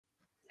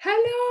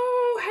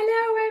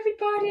Hello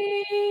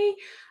everybody,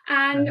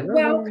 and Hello.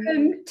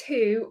 welcome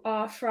to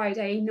our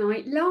Friday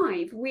Night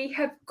Live. We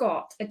have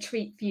got a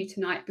treat for you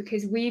tonight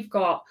because we've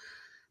got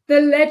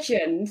the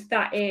legend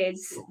that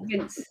is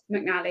Vince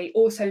McNally,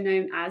 also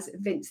known as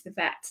Vince the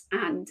Vet,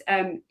 and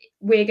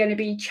we're going to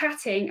be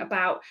chatting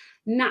about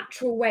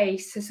natural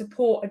ways to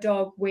support a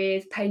dog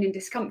with pain and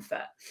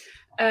discomfort.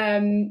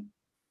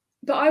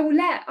 But I'll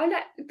let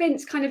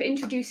Vince kind of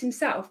introduce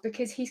himself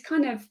because he's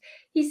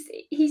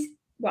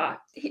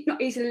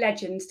he's a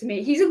legend to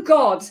me. He's a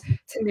god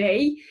to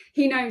me.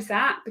 He knows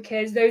that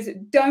because those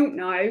that don't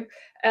know,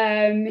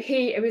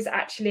 he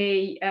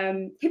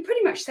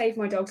pretty much saved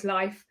my dog's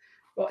life.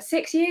 What,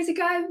 6 years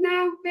ago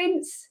now,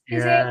 Vince?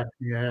 Is it?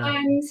 Yeah.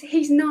 And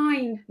he's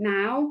 9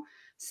 now.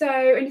 So,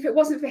 and if it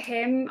wasn't for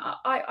him,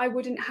 I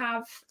wouldn't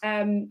have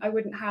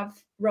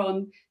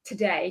Ron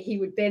today. He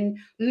would have been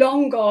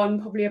long gone,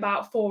 probably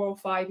about 4 or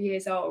 5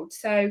 years old.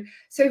 So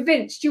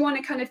Vince, do you want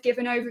to kind of give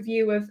an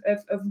overview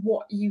of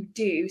what you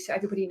do so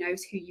everybody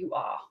knows who you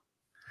are?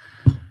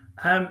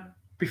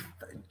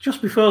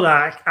 Just before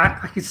that,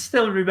 I can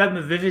still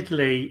remember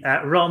vividly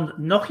Ron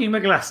knocking my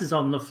glasses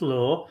on the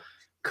floor,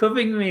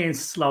 covering me in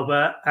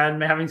slobber, and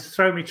me having to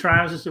throw my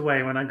trousers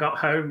away when I got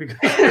home because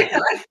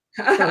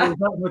there was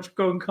not much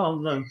gunk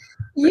on them.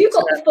 You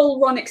got the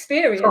full Ron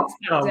experience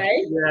that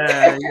day.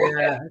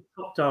 Yeah,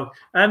 top dog.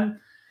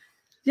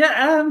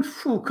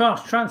 Oh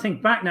gosh, trying to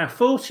think back now.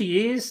 40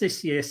 years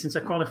this year since I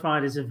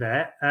qualified as a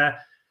vet.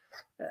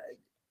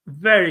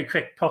 Very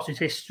quick potted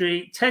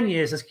history. 10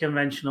 years as a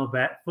conventional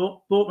vet.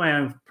 Bought my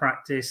own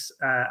practice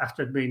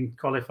after I'd been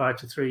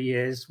qualified for 3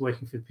 years,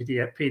 working for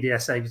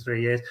PDSA for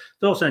 3 years.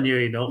 Thought I knew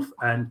enough,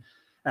 and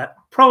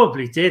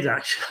probably did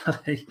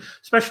actually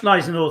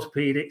specialise in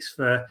orthopedics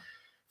for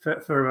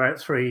about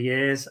 3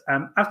 years.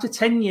 After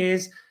 10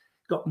 years,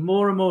 got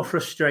more and more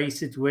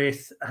frustrated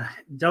with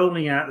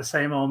doling out the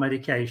same old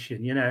medication.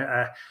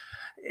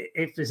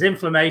 If there's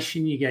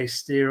inflammation, you give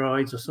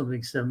steroids or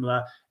something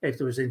similar. If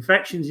there was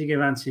infections, you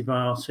give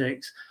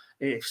antibiotics.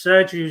 If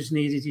surgery was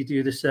needed, you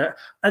do the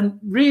and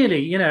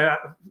really,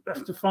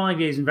 after 5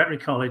 years in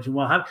veterinary college and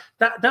what have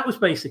that was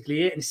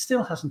basically it. And it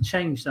still hasn't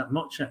changed that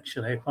much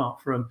actually, apart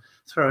from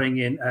throwing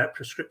in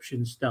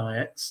prescriptions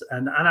diets.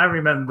 And I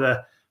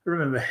remember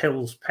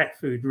Hill's Pet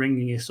Food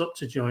ringing us up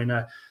to join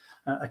a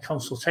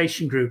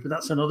consultation group, but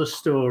that's another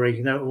story.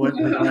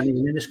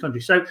 In this country.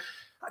 So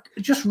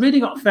I just really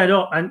got fed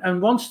up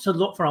and wanted to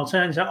look for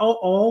alternatives. I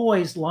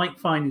always like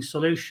finding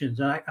solutions.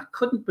 And I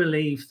couldn't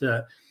believe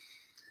that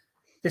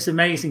this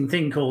amazing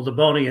thing called the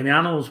body and the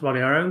animal's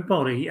body, our own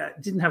body,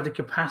 didn't have the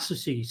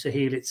capacity to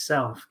heal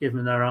itself,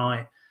 given the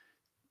right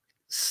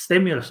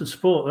stimulus and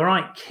support, the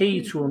right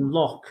key to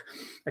unlock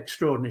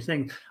extraordinary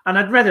things. And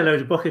I'd read a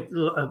load of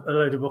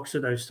books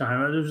at those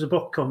times. There was a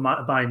book called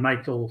by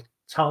Michael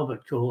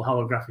Talbot called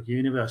Holographic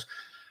Universe.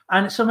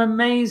 And some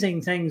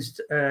amazing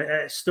things,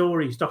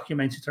 stories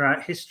documented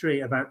throughout history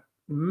about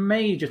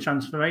major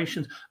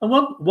transformations. And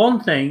one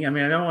thing, I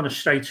don't want to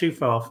stray too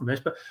far from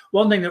this, but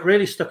one thing that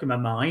really stuck in my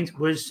mind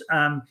was,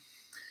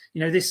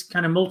 this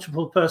kind of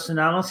multiple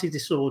personality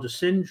disorder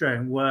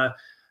syndrome, where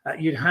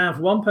you'd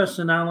have one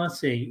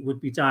personality would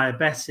be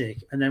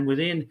diabetic, and then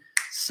within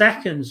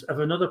seconds of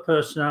another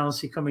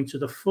personality coming to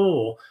the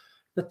fore,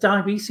 the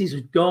diabetes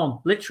had gone,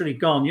 literally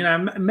gone.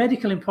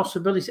 Medical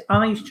impossibility,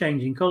 eyes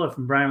changing colour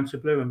from brown to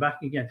blue and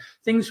back again.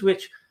 Things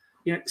which,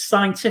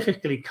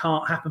 scientifically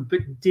can't happen, but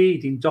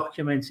did in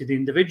documented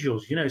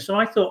individuals. So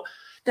I thought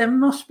there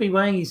must be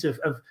ways of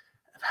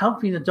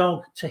helping the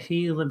dog to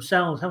heal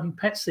themselves, helping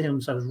pets to heal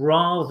themselves,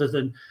 rather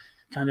than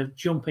kind of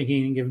jumping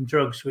in and giving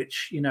drugs,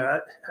 which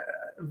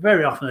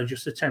very often are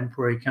just a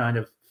temporary kind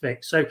of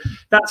fix. So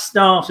that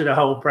started a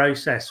whole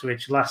process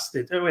which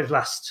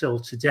lasts till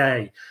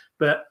today.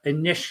 But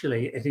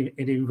initially,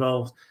 it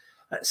involved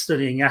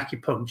studying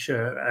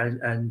acupuncture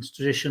and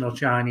traditional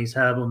Chinese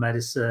herbal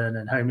medicine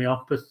and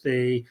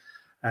homeopathy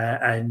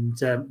and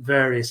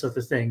various other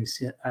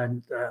things.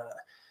 And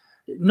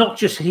not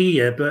just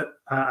here, but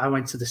I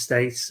went to the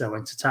States, I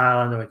went to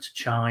Thailand, I went to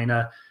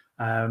China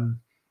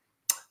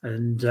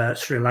and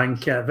Sri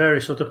Lanka,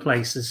 various other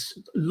places,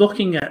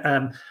 looking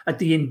at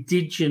the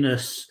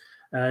indigenous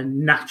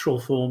natural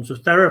forms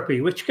of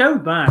therapy, which go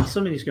back,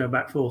 some of these go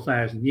back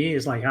 4,000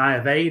 years, like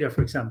Ayurveda,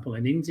 for example,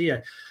 in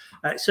India.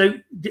 So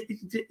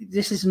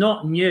this is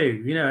not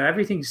new.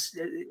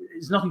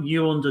 It's nothing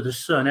new under the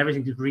sun.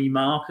 Everything is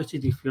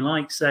remarketed, if you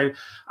like. So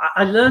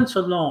I learned a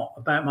lot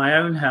about my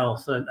own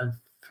health and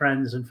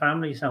friends and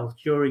family's health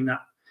during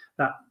that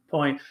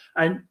point.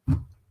 And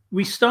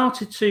we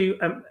started to,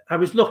 I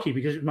was lucky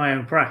because it was my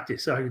own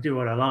practice, so I could do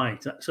what I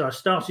liked. So I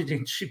started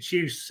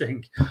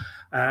introducing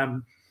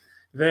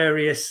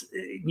various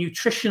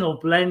nutritional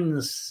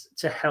blends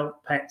to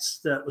help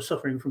pets that were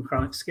suffering from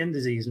chronic skin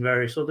disease and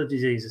various other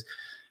diseases.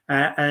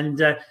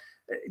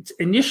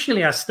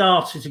 Initially, I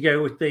started to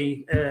go with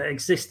the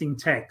existing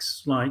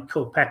texts like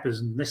cold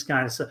peppers and this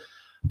kind of stuff,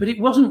 but it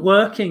wasn't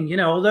working.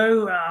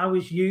 Although I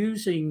was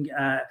using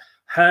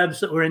herbs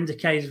that were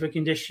indicated for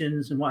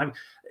conditions and what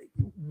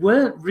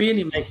weren't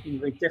really making a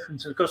big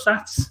difference. And of course,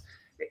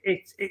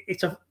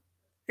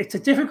 it's a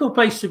difficult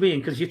place to be in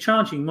because you're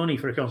charging money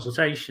for a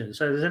consultation.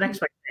 So there's an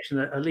expectation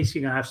that at least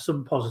you're going to have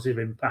some positive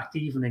impact,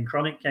 even in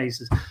chronic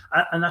cases.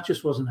 And that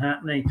just wasn't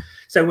happening.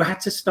 So we had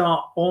to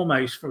start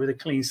almost with a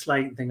clean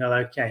slate and think, oh,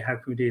 okay, how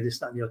can we do this,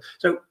 that, and the other?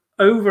 So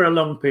over a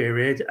long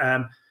period,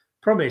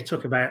 probably it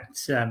took about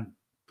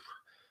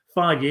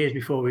 5 years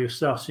before we were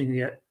starting to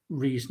get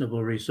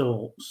reasonable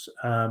results.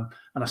 And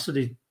I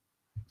studied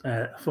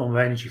a form of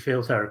energy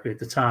field therapy at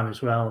the time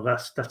as well.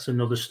 That's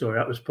another story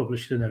that was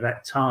published in the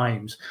Vet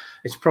Times.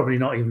 It's probably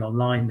not even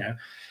online now.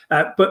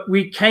 But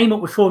we came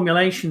up with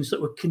formulations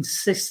that would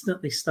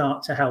consistently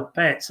start to help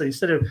pets. So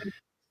instead of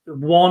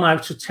 1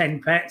 out of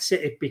 10 pets,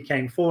 it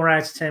became 4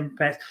 out of 10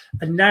 pets.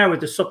 And now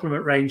with the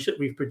supplement range that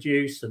we've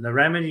produced and the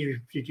remedy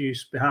we've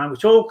produced behind,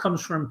 which all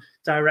comes from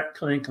direct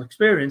clinical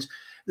experience,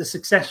 the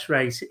success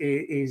rate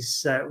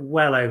is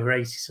well over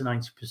 80 to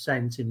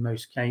 90% in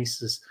most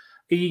cases,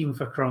 even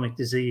for chronic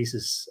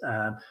diseases.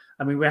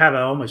 I mean, we have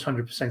an almost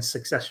 100%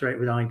 success rate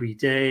with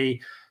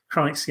IBD,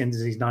 chronic skin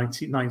disease,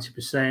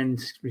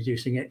 90%,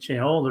 reducing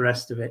itching, all the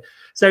rest of it.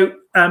 So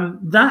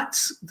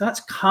that's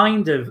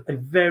kind of a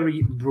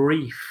very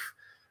brief,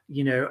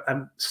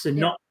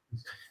 synopsis.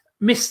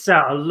 Missed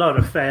out a lot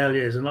of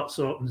failures and lots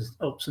of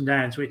ups and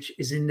downs, which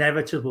is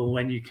inevitable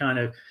when you kind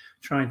of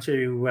trying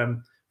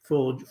to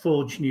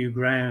forge new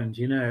ground,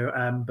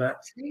 but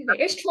absolutely.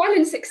 It's trial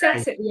and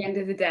success at the end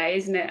of the day,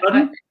 isn't it?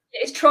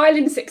 It's trial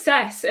and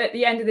success at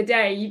the end of the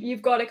day.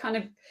 You've got to kind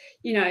of,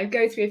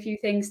 go through a few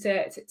things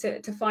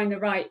to find the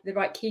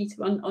right key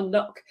to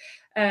unlock,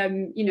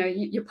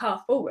 your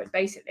path forward,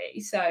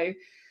 basically. So,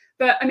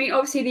 but I mean,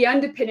 obviously the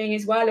underpinning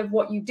as well of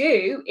what you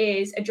do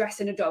is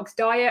addressing a dog's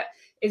diet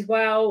as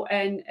well,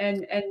 and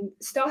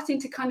starting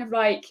to kind of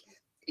like,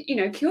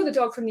 cure the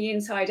dog from the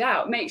inside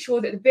out, make sure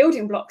that the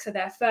building blocks are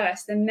there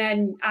first, and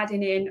then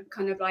adding in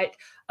kind of like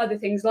other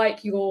things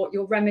like your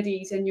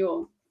remedies and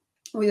all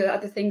the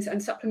other things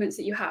and supplements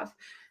that you have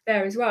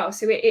there as well.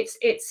 So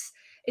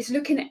it's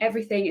looking at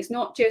everything. It's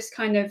not just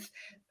kind of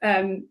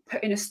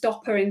putting a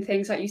stopper in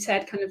things, like you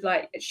said, kind of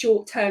like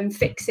short-term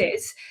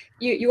fixes.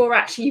 You're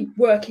actually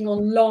working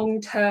on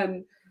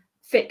long-term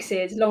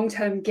fixes,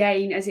 long-term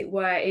gain, as it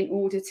were, in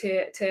order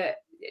to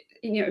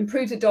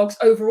improve the dog's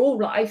overall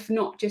life,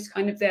 not just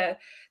kind of the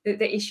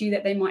issue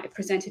that they might have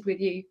presented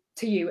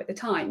to you at the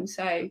time.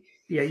 So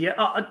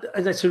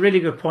that's a really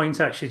good point,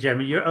 actually,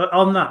 Gemma. You're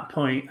on that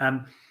point.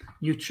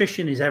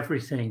 Nutrition is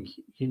everything.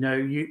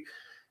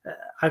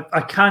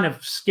 I kind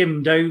of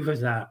skimmed over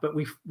that, but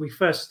we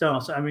first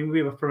started. I mean,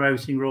 we were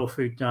promoting raw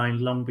food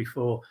diet long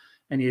before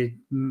any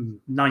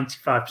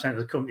 95% of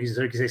the companies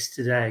that exist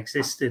today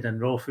existed,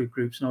 and raw food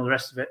groups and all the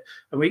rest of it.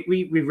 And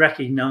we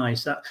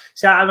recognise that.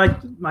 So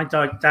my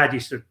dad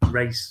used to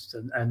race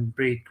and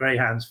breed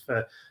greyhounds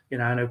for,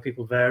 I know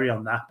people vary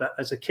on that, but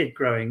as a kid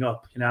growing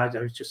up, I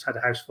just had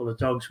a house full of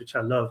dogs, which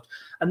I loved,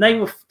 and they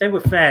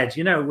were fed,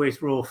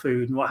 with raw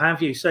food and what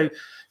have you. So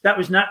that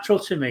was natural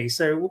to me.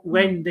 So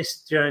when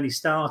this journey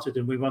started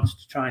and we wanted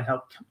to try and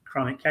help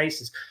chronic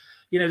cases,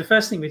 the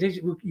first thing we did,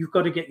 you've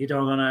got to get your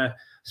dog on a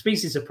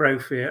species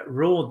appropriate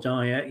raw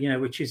diet,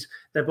 which is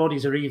their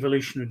bodies are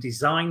evolutionarily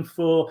designed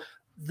for.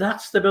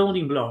 That's the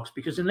building blocks,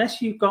 because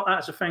unless you've got that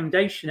as a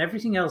foundation,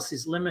 everything else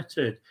is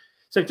limited.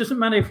 So it doesn't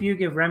matter if you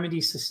give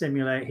remedies to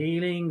stimulate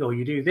healing, or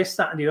you do this,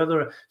 that, and the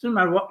other. It doesn't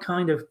matter what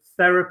kind of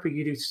therapy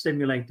you do to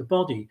stimulate the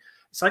body.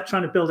 It's like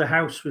trying to build a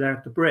house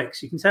without the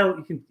bricks. You can tell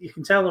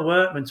the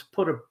workmen to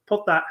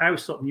put that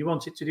house up, and you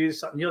want it to do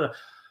this, that, and the other.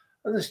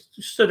 They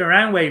stood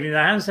around waving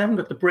their hands. They haven't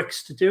got the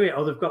bricks to do it,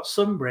 or they've got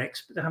some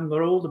bricks, but they haven't got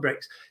all the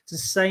bricks. It's the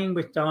same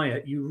with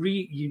diet. You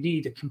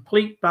need a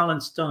complete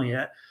balanced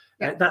diet.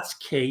 That's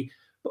key.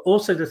 But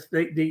also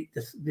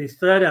the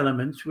third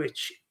element,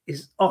 which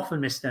is often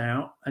missed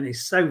out and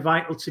is so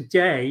vital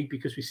today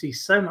because we see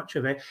so much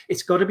of it,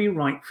 it's got to be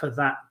right for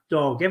that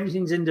dog.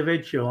 Everything's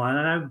individual, and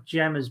I know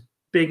Gemma's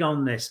big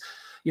on this.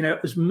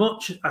 As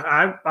much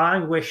I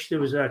wish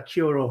there was a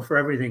cure-all for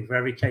everything, for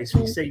every case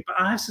we see, but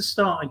I have to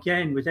start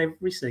again with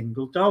every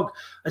single dog,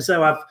 as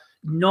though I've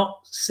not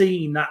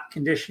seen that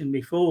condition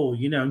before,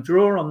 and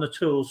draw on the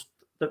tools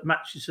that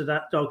matches to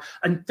that dog.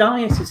 And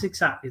diet is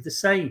exactly the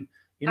same.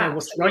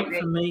 What's right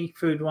for me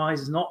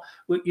food-wise is not,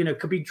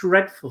 could be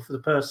dreadful for the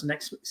person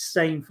next.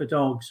 Same for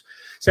dogs.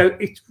 So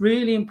it's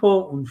really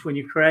important when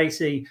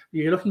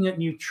you're looking at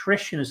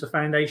nutrition as the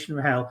foundation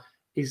of health,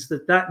 is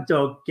that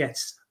dog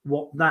gets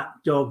what that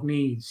dog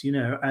needs,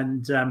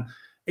 and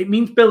it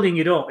means building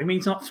it up. It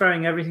means not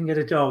throwing everything at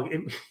a dog.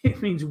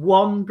 It means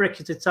one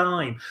brick at a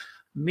time.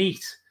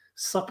 Meat,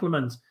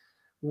 supplement,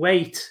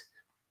 weight,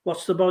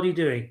 what's the body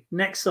doing?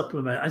 Next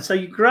supplement. And so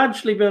you're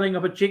gradually building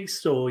up a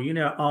jigsaw,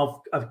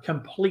 of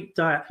complete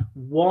diet,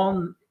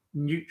 one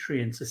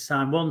nutrient at a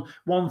time,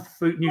 one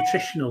food,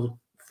 nutritional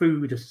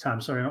food at a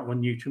time. Sorry, not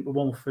one nutrient, but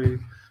one food.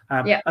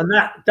 And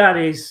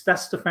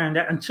that's the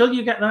foundation. Until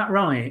you get that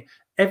right,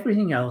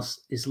 everything else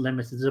is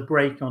limited. There's a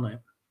break on it.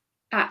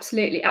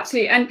 Absolutely,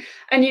 absolutely,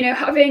 and you know,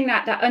 having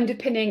that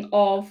underpinning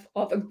of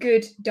a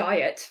good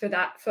diet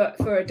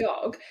for a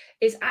dog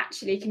is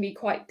actually can be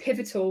quite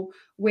pivotal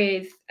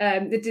with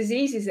the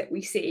diseases that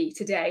we see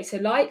today. So,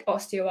 like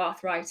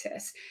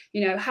osteoarthritis,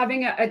 you know,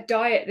 having a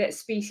diet that's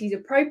species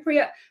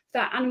appropriate for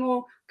that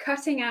animal,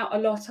 cutting out a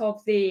lot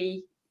of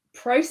the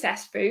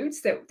processed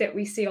foods that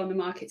we see on the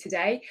market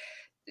today.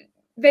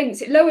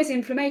 Vince, it lowers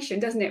inflammation,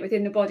 doesn't it,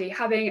 within the body?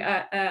 Having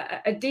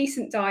a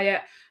decent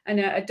diet and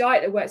a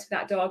diet that works for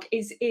that dog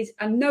is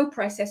and no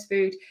processed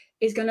food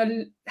is going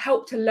to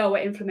help to lower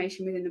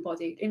inflammation within the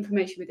body,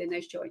 inflammation within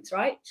those joints,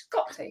 right? It's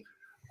got to.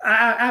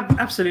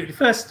 Absolutely.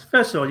 First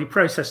of all, you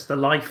process the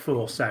life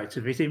force out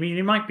of it. I mean,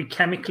 it might be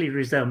chemically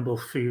resemble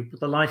food,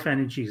 but the life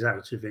energy is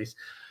out of it.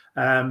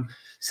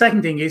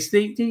 Second thing is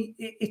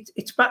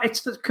it's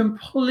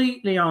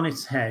completely on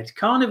its head.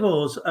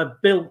 Carnivores are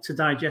built to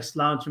digest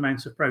large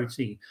amounts of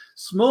protein,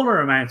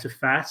 smaller amount of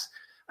fat,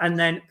 and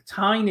then a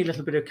tiny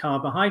little bit of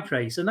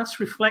carbohydrates, and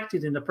that's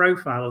reflected in the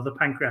profile of the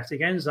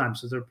pancreatic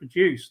enzymes that are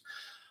produced.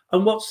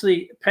 And what's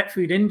the pet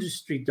food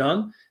industry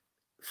done?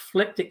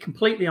 Flipped it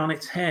completely on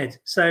its head.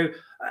 So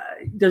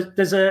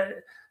there's a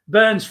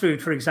Burns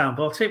Food, for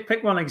example. I'll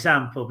pick one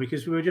example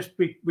because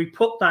we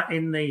put that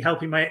in the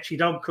Helping My Itchy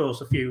Dog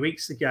course a few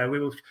weeks ago.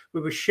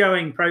 We were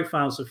showing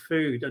profiles of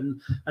food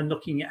and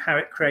looking at how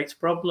it creates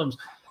problems.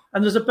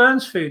 And there's a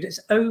Burns Food, it's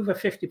over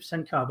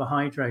 50%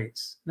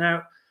 carbohydrates.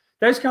 Now,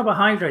 those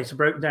carbohydrates are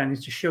broken down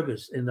into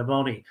sugars in the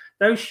body.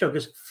 Those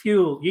sugars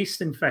fuel yeast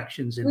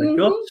infections in the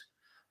gut,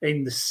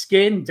 in the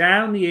skin,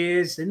 down the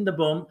ears, in the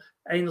bum,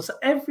 anal,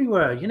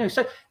 everywhere, you know.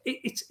 So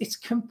it's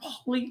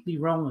completely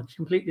wrong. It's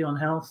completely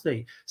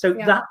unhealthy. So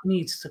that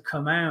needs to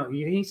come out.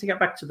 You need to get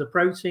back to the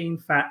protein,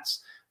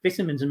 fats,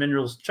 vitamins and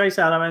minerals, trace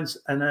elements,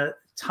 and a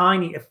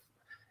tiny,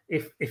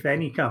 if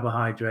any,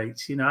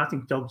 carbohydrates. You know, I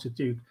think dogs would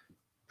do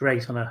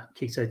great on a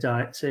keto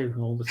diet too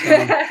all the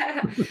time.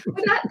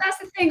 But that's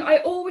the thing. I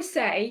always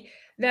say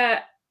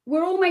that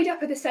we're all made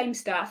up of the same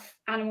stuff,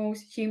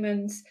 animals,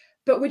 humans,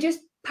 but we're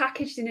just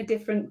packaged in a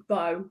different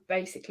bow,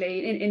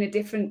 basically, in a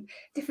different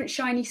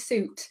shiny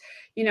suit,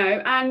 you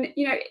know. And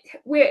you know,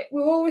 we're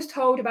always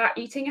told about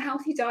eating a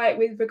healthy diet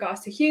with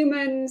regards to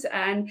humans,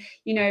 and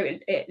you know,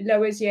 it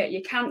lowers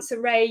your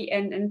cancer rate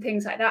and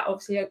things like that,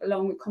 obviously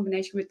along with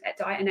combination with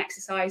diet and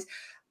exercise.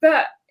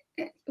 But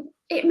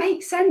it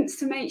makes sense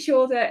to make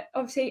sure that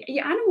obviously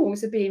your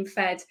animals are being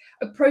fed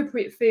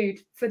appropriate food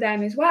for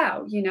them as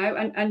well, you know,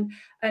 and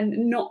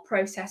not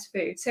processed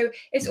food. So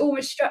it's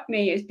almost struck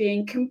me as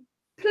being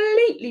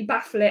completely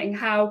baffling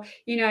how,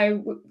 you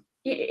know,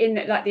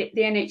 in like the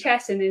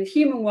NHS and in the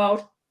human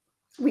world,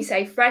 we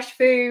say fresh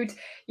food,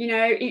 you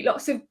know, eat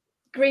lots of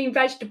green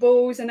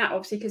vegetables, and that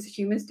obviously because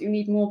humans do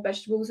need more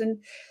vegetables than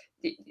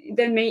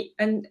meat.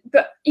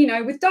 But you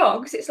know, with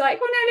dogs, it's like,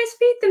 well, no, let's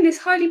feed them this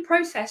highly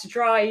processed,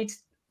 dried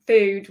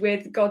food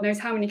with God knows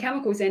how many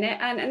chemicals in it,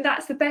 and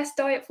that's the best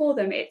diet for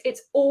them.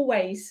 It's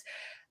always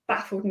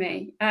baffled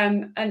me.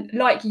 And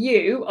like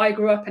you, I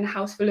grew up in a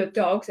house full of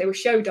dogs. They were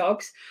show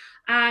dogs,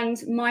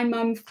 and my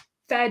mum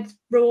fed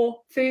raw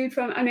food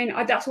from. I mean,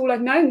 that's all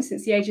I've known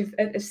since the age of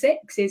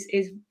 6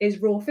 is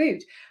raw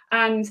food,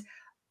 and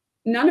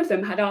none of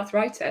them had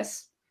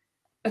arthritis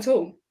at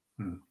all.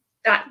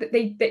 That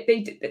they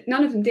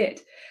none of them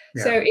did.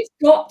 So it's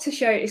got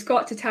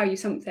to tell you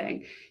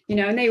something, you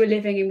know. And they were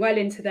living well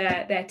into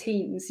their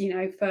teens, you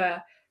know,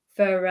 for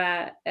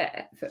the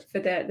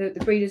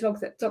breeders'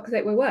 dogs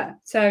that we were.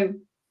 So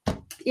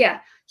yeah,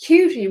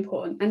 hugely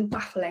important and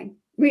baffling.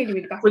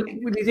 Really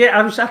baffling. Yeah,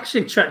 I was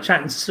actually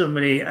chatting to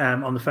somebody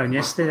on the phone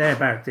yesterday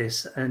about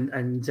this,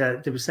 and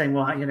they were saying,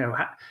 well, you know,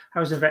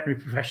 how is the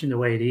veterinary profession the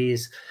way it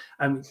is?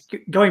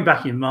 Going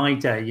back in my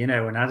day, you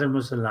know, when Adam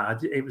was a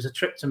lad, it was a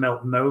trip to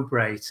Melton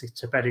Mowbray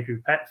to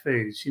Pedigree Pet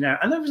Foods, you know,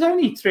 and there was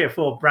only 3 or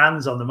 4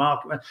 brands on the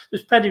market.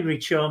 There's Pedigree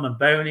Chum and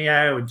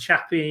Bonio and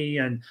Chappie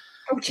and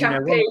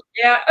Chappie,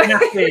 you know,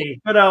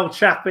 Chappie, good old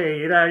Chappie.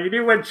 You know, you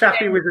knew when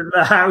Chappie was in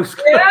the house.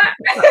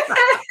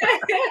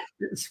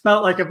 It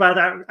smelled like a bad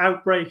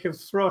outbreak of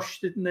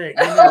thrush, didn't it?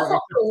 You know?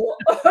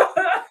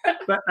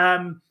 But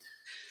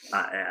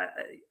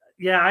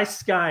yeah, I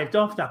skived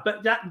off that.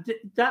 But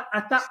that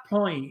at that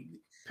point,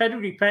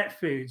 Pedigree Pet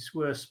Foods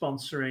were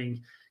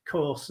sponsoring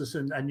courses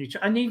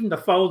and even the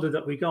folder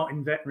that we got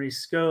in veterinary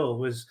school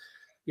was,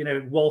 you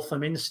know,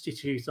 Waltham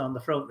Institute on the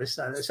front this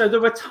side. So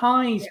there were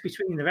ties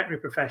between the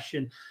veterinary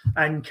profession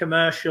and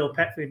commercial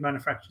pet food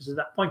manufacturers at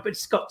that point, but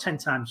it's got 10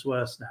 times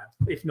worse now,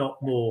 if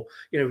not more,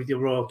 you know, with your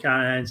Royal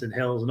Cairns and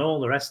Hills and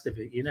all the rest of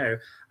it, you know.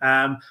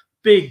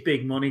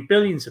 Big money,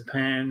 billions of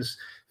pounds,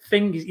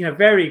 things, you know,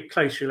 very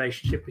close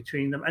relationship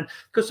between them. And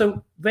because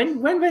so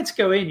when vets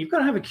go in, you've got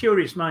to have a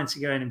curious mind to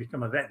go in and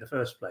become a vet in the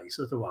first place.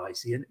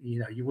 Otherwise,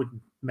 you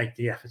wouldn't make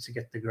the effort to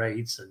get the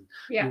grades, and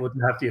you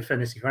wouldn't have the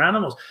affinity for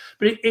animals.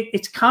 But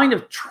it's kind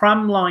of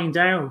tramlined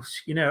out,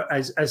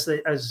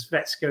 as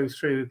vets go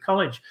through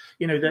college.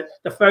 That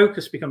the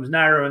focus becomes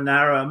narrower and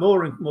narrower,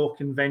 more and more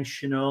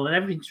conventional, and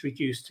everything's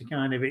reduced to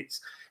kind of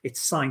its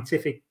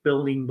scientific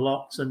building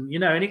blocks, and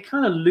and it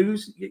kind of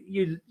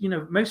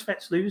most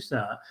vets lose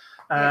that.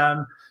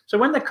 So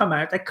when they come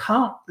out, they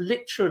can't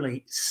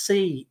literally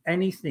see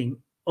anything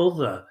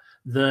other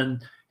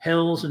than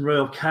hills and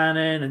Royal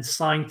Canin and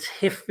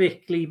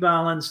scientifically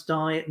balanced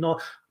diet.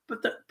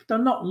 But they're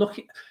not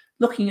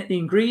looking at the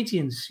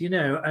ingredients,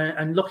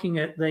 and looking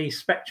at the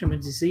spectrum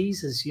of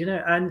diseases,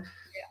 and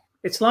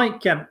it's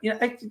like, if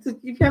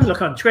you have a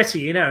look on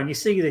Twitter, and you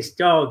see this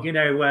dog,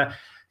 where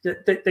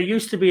there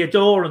used to be a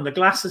door and the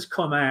glass has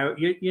come out,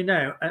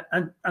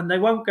 and they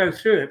won't go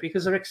through it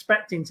because they're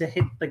expecting to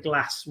hit the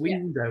glass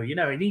window,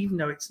 and even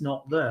though it's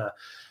not there.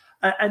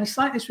 And it's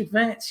like this with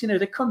vets,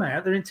 they come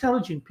out, they're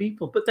intelligent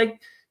people, but the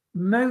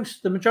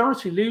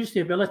majority lose the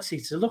ability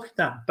to look at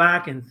that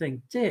bag and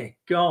think, dear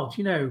God,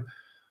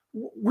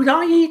 would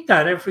I eat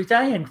that every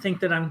day and think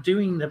that I'm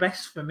doing the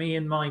best for me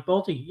and my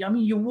body? I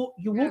mean, you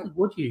wouldn't,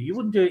 would you? You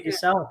wouldn't do it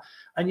yourself.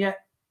 And yet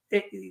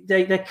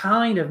they're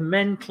kind of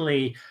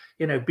mentally,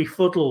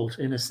 befuddled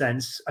in a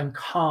sense and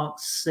can't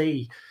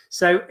see.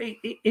 So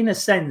in a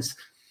sense,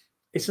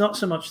 it's not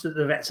so much that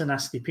the vets are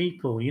nasty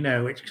people,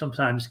 which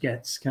sometimes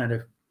gets kind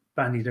of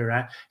bandied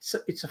around. So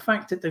it's a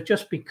fact that they've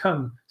just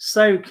become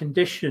so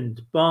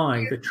conditioned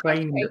by the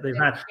training that they've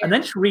had, and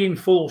then it's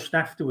reinforced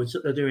afterwards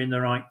that they're doing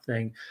the right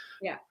thing.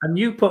 And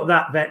you put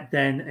that vet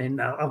then in,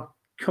 I'll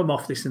come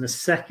off this in a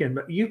second,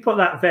 but you put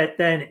that vet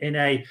then in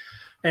a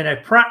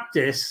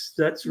practice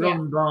that's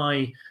run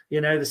by, the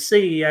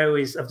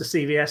CEO of the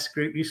CVS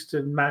group, used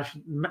to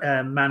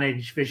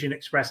manage Vision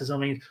Expresses. I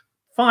mean,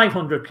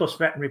 500 plus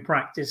veterinary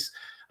practice,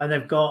 and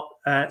they've got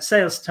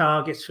sales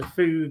targets for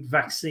food,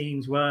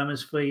 vaccines,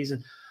 wormers, fleas.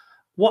 And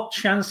what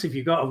chance have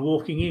you got of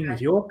walking in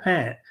with your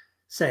pet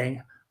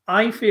saying,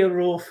 I feel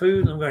raw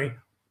food, and I'm going,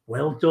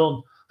 well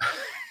done.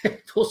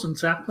 It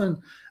doesn't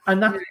happen.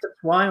 And that's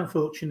why,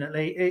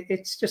 unfortunately,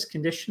 it's just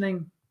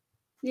conditioning.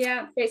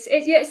 Yeah,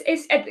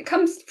 it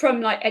comes from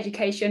like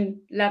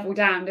education level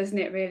down, doesn't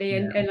it, really?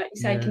 And like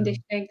you say,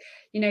 conditioning,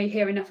 you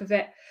hear enough of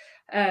it,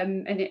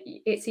 and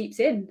it seeps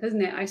in,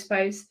 doesn't it, I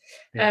suppose.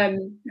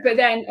 But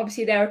then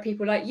obviously there are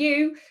people like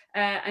you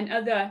and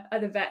other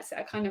vets that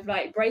are kind of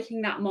like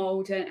breaking that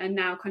mold and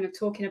now kind of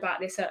talking about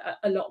this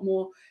a lot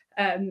more,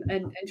 and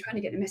trying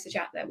to get the message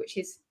out there, which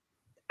is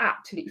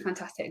absolutely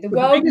fantastic.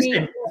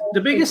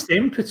 The biggest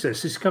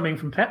impetus is coming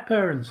from pet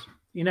parents.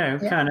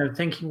 Kind of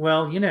thinking,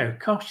 well,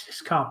 gosh,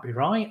 this can't be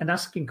right, and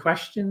asking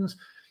questions,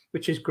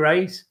 which is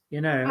great.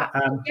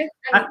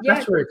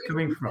 That's where it's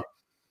coming from.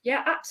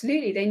 Yeah,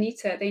 absolutely. They need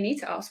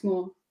to ask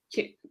more,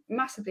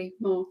 massively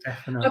more.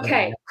 Definitely.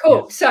 Okay,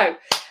 cool. So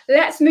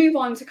let's move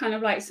on to kind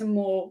of like some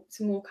more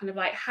kind of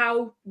like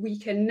how we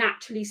can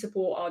naturally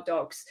support our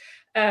dogs.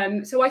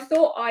 So I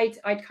thought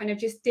I'd kind of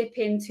just dip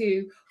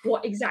into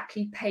what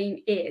exactly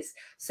pain is.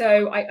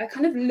 So I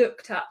kind of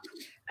looked up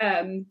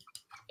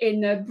in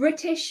the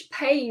British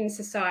Pain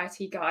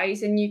Society,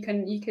 guys, and you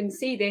can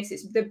see this.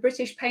 It's the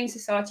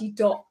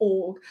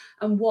BritishPainSociety.org,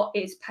 and what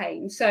is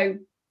pain. So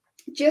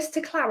just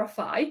to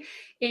clarify,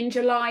 in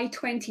July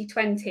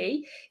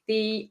 2020,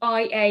 the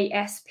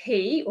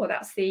IASP, or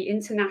that's the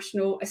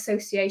International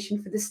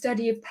Association for the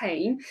Study of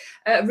Pain,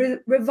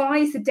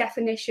 revised the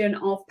definition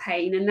of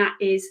pain, and that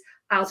is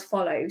as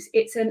follows.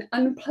 It's an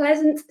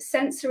unpleasant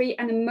sensory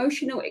and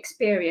emotional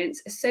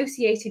experience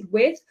associated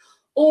with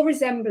or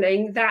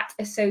resembling that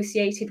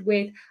associated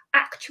with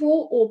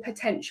actual or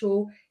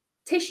potential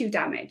tissue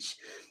damage.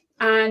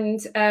 And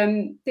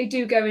they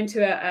do go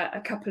into a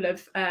couple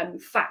of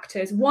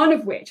factors, one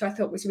of which I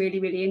thought was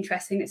really, really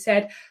interesting. It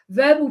said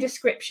verbal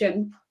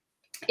description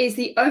is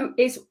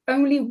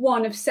only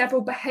one of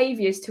several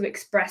behaviours to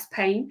express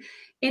pain.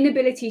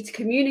 Inability to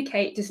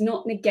communicate does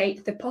not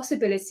negate the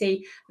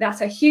possibility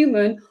that a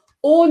human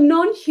or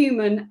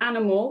non-human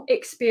animal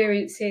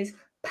experiences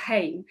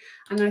pain.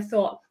 And I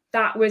thought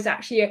that was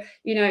actually,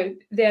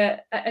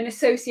 an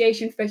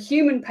association for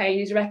human pain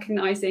is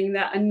recognizing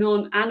that a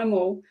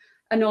non-human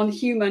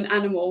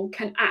animal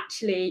can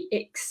actually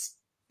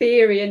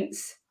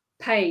experience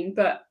pain,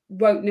 but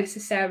won't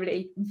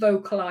necessarily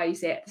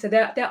vocalize it. So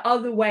there are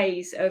other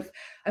ways of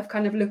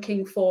kind of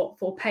looking for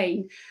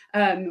pain,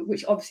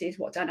 which obviously is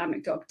what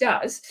Dynamic Dog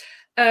does.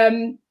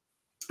 And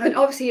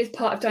obviously, as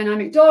part of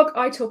Dynamic Dog,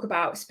 I talk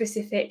about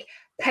specific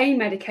pain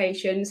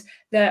medications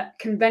that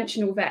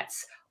conventional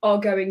vets are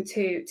going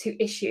to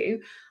issue.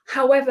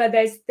 However,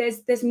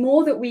 there's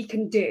more that we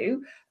can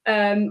do.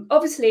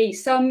 Obviously,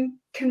 some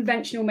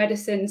conventional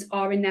medicines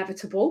are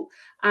inevitable,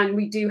 and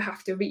we do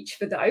have to reach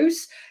for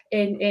those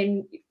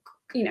in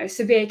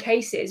severe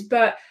cases.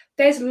 But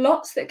there's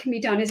lots that can be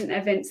done, isn't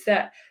there, Vince?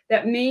 That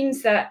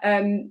means that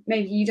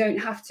maybe you don't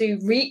have to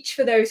reach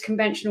for those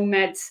conventional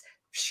meds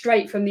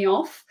straight from the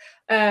off.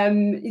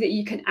 that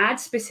you can add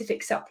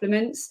specific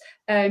supplements.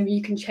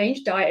 You can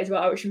change diet as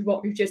well, which is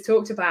what we've just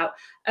talked about.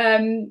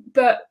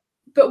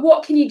 But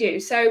what can you do?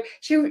 So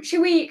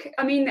should we,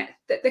 I mean,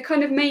 the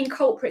kind of main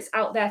culprits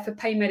out there for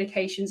pain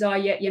medications are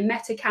your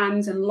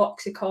Metacams and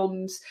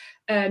Loxicons,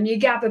 your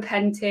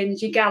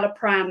gabapentins, your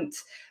Galliprant,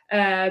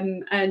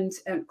 and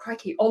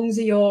crikey,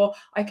 Onzior.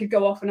 I could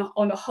go off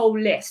on a whole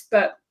list,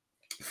 but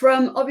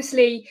from,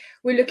 obviously,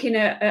 we're looking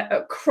at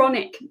a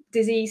chronic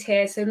disease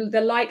here, so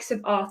the likes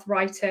of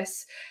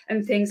arthritis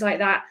and things like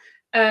that.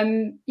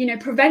 You know,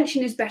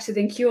 prevention is better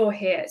than cure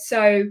here.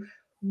 So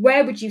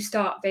where would you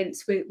start,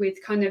 Vince, with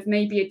kind of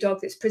maybe a dog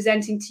that's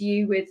presenting to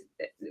you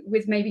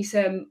with maybe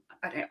some,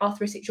 I don't know,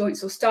 arthritic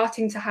joints, or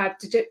starting to have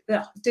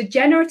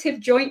degenerative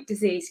joint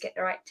disease? Get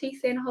the right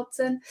teeth in,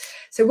 Hodson.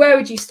 So where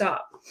would you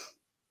start?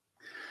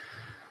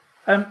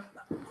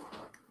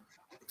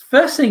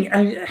 First thing,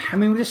 I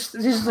mean, this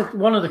is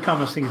one of the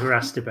commonest things we're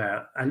asked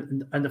about,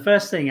 and the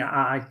first thing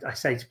I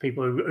say to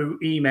people who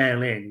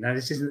email in, now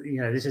this isn't, you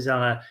know, this is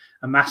on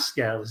a mass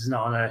scale, this is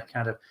not on a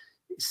kind of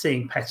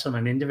seeing pets on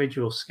an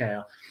individual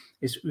scale,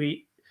 is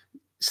we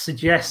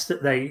suggest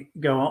that they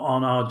go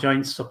on our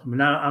joint supplement.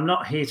 Now, I'm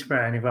not here to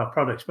promote any of our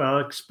products, but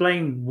I'll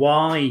explain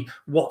why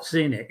what's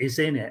in it is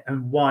in it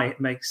and why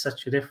it makes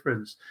such a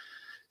difference.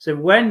 So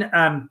when,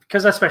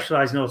 because I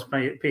specialise in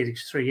orthopedics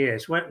for 3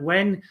 years,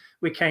 when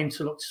we came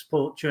to look to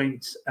support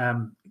joint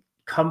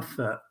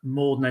comfort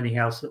more than anything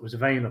else that was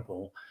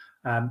available,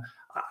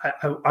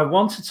 I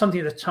wanted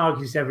something that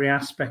targets every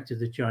aspect of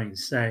the joint.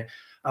 So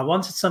I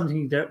wanted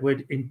something that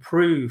would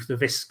improve the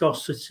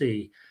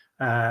viscosity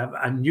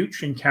and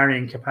nutrient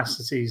carrying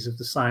capacities of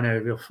the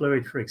synovial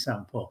fluid, for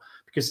example,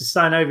 because the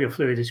synovial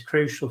fluid is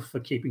crucial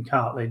for keeping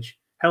cartilage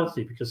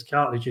healthy, because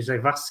cartilage is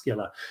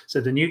avascular,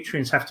 so the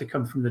nutrients have to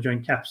come from the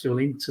joint capsule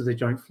into the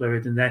joint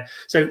fluid, and then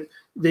so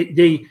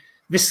the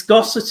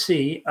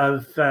viscosity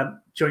of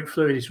joint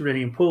fluid is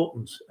really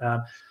important.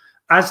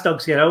 As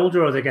dogs get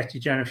older or they get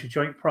degenerative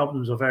joint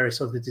problems or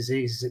various other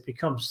diseases, it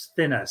becomes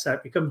thinner, so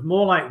it becomes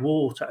more like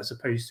water as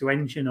opposed to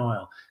engine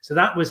oil. So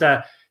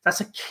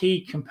that's a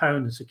key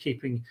component of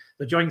keeping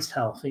the joints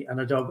healthy and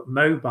a dog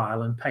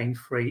mobile and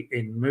pain-free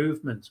in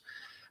movement.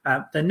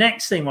 The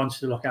next thing I wanted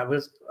to look at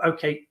was,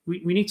 okay,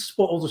 we need to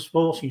support all the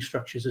supporting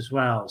structures as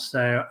well.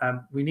 So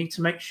we need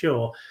to make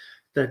sure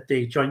that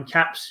the joint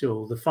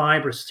capsule, the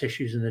fibrous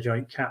tissues in the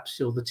joint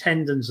capsule, the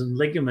tendons and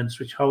ligaments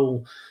which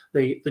hold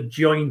the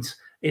joint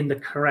in the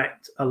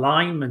correct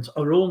alignment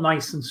are all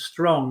nice and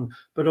strong,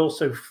 but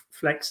also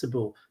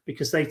flexible,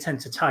 because they tend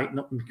to tighten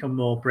up and become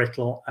more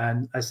brittle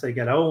and as they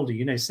get older,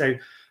 you know. So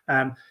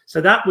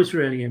that was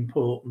really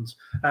important.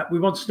 We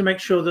wanted to make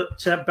sure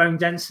that bone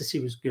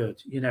density was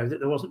good, you know, that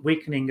there wasn't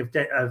weakening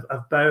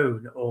of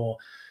bone or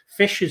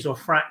fissures or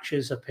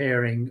fractures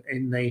appearing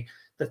in the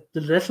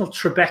little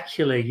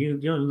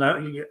trabeculae. You'll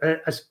know,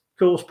 as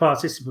course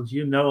participants,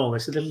 you know all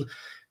this, a little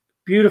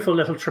beautiful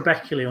little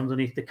trabeculae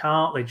underneath the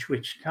cartilage,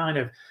 which kind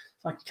of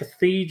like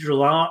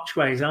cathedral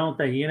archways, aren't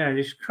they? You know,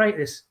 just create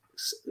this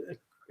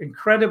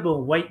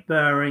incredible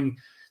weight-bearing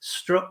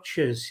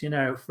structures, you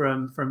know,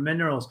 from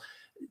minerals.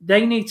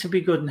 They need to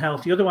be good and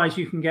healthy. Otherwise,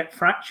 you can get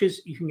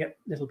fractures. You can get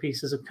little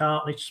pieces of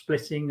cartilage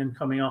splitting and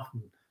coming off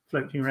and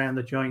floating around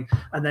the joint.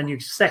 And then you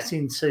set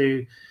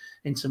into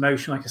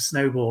motion like a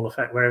snowball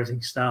effect, where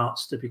everything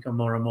starts to become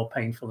more and more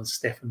painful and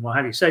stiff and what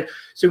have you. So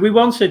we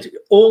wanted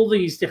all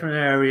these different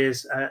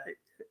areas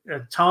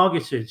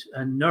targeted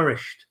and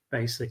nourished,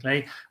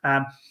 basically.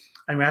 And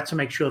we had to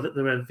make sure that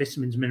there were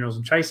vitamins, minerals,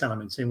 and trace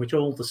elements in which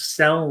all the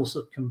cells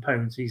that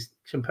compose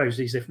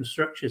these different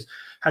structures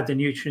had the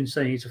nutrients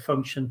they need to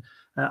function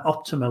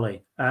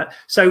optimally.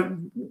 So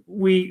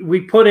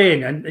we put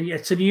in, and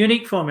it's a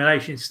unique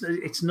formulation.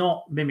 It's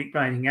not mimicked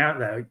by anything out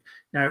there.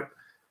 Now,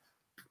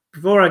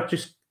 before I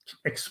just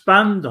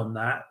expand on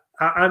that,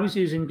 I was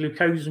using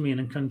glucosamine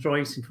and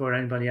chondroitin for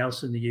anybody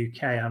else in the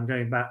UK. I'm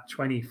going back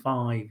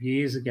 25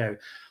 years ago.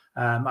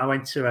 I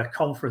went to a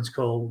conference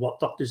called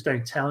What Doctors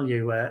Don't Tell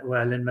You,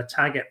 where Lynn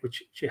Taggart,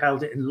 which she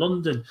held it in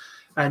London,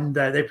 and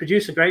they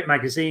produced a great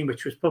magazine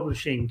which was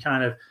publishing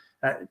kind of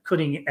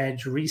cutting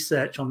edge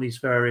research on these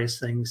various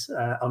things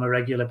on a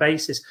regular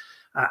basis.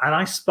 And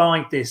I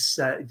spied this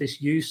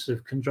use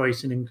of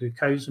chondroitin and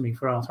glucosamine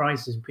for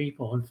arthritis in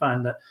people, and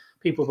found that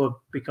people were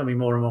becoming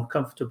more and more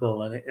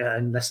comfortable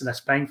and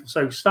less painful.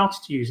 So we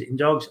started to use it in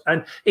dogs,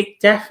 and it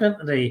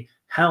definitely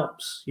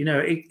helps. You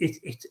know,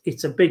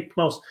 it's a big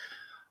plus.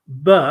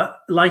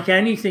 But like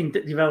anything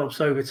that develops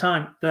over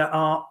time, there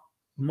are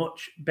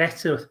much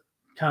better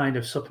kind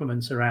of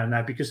supplements around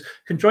now, because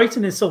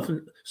chondroitin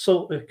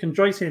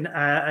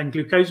and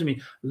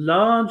glucosamine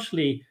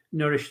largely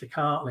nourish the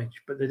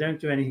cartilage, but they don't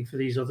do anything for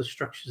these other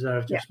structures that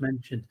I've just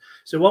mentioned.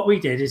 So what we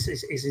did is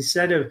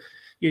instead of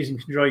using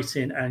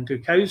chondroitin and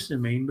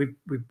glucosamine,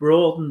 we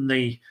broadened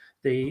the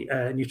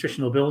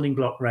nutritional building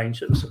block range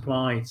that was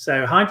supplied.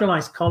 So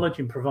hydrolyzed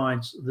collagen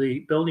provides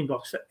the building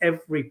blocks for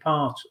every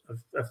part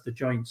of the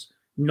joints,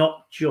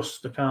 not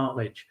just the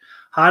cartilage.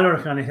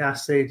 Hyaluronic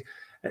acid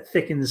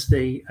thickens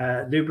the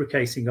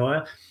lubricating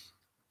oil.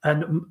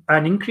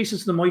 and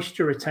increases the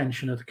moisture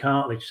retention of the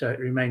cartilage, so it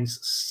remains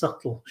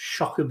subtle,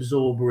 shock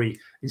absorbery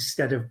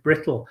instead of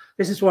brittle.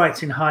 This is why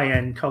it's in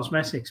high-end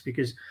cosmetics,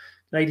 because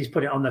ladies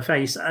put it on their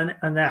face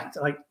and act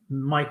like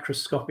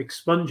microscopic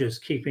sponges,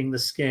 keeping the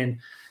skin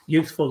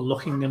youthful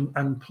looking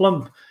and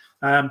plump.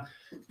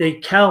 The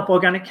kelp,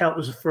 organic kelp,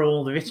 was for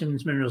all the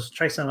vitamins, minerals,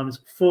 trace elements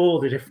for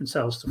the different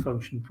cells to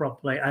function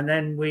properly. And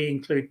then we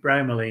include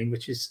bromelain,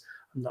 which is,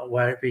 I'm not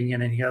aware of it being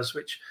in anything else,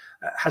 which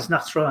has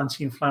natural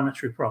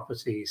anti-inflammatory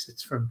properties.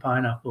 It's from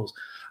pineapples.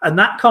 And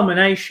that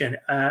combination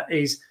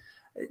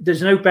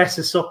there's no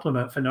better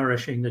supplement for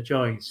nourishing the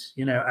joints.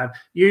 You know,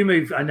 you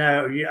move, I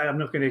know, I'm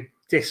not going to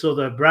diss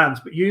other brands,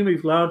 but you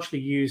move largely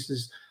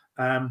uses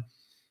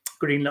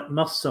green nut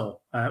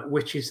muscle,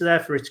 which is there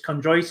for its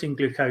chondroitin,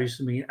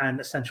 glucosamine, and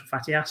essential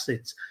fatty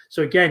acids.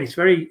 So again, it's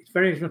very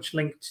much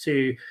linked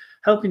to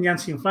helping the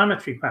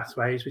anti-inflammatory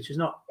pathways, which is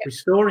not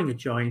restoring a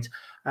joint,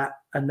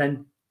 and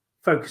then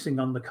focusing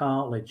on the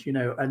cartilage, you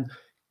know, and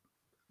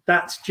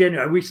that's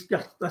generally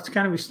that's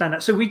kind of we stand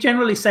out. So we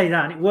generally say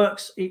that, and it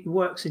works in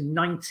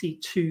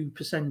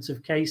 92%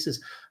 of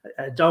cases.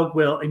 A dog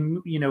will,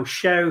 you know,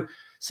 show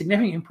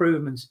significant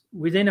improvements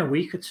within a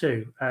week or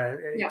two.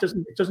 It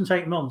doesn't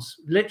take months,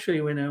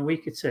 literally within a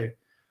week or two.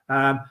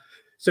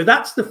 So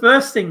that's the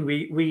first thing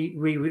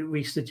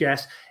we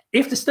suggest.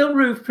 If there's still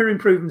room for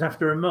improvement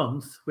after a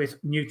month with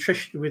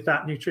nutrition, with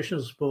that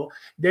nutritional support,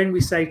 then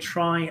we say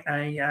try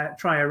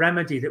a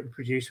remedy that we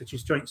produce, which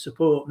is joint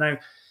support. Now,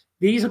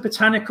 these are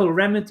botanical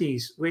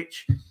remedies,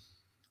 which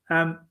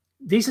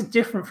these are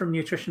different from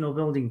nutritional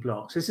building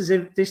blocks.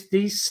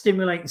 These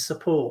stimulate and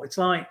support. It's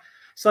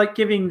like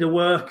giving the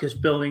workers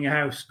building a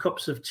house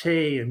cups of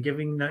tea and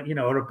giving that, you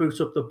know, or a boot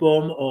up the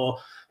bum, or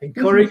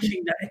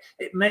encouraging that.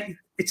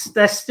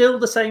 They're still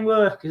the same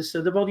workers,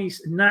 so the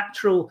body's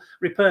natural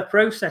repair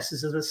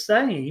processes are the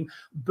same,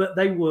 but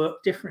they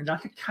work different.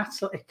 Like it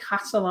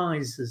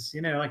catalyzes,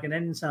 you know, like an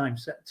enzyme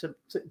to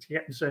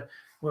get them to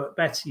work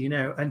better, you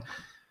know. And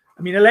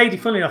I mean, a lady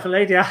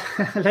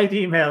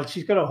emailed.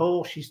 She's got a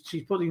horse. She's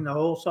putting the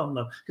horse on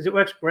them because it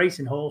works great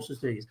in horses.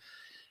 These.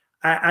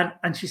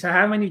 And she said,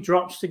 how many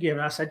drops to give?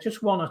 And I said,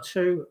 just 1 or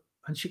 2.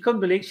 And she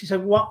couldn't believe it. She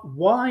said, what?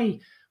 Why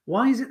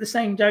is it the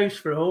same dose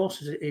for a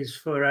horse as it is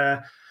for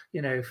a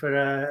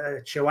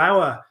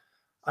chihuahua?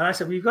 And I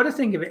said, well, you've got to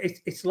think of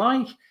it. It's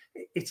like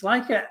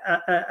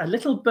a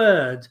little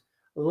bird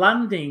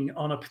landing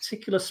on a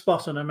particular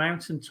spot on a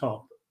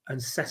mountaintop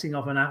and setting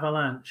off an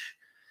avalanche.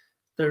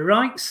 The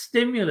right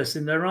stimulus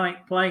in the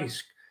right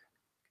place.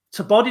 It's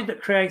a body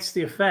that creates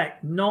the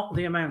effect, not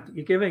the amount that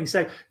you're giving.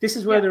 So this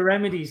is where the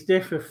remedies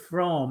differ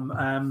from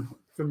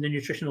the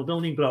nutritional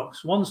building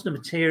blocks. One's the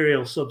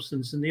material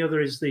substance, and the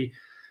other is the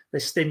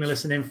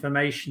stimulus and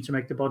information to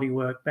make the body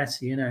work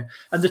better. You know,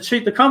 and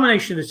the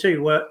combination of the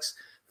two works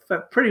for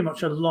pretty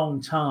much a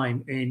long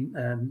time in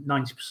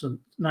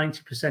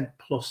 90%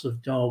 plus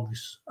of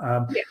dogs.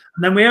 And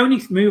then we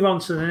only move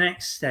on to the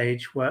next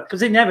stage where,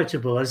 because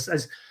inevitable,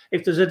 as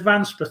if there's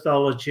advanced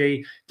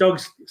pathology,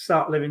 dogs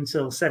start living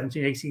till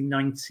 17, 18,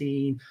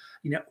 19,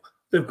 you know,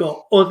 they've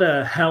got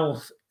other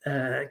health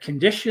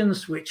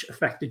conditions which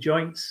affect the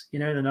joints, you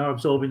know, they're not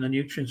absorbing the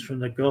nutrients from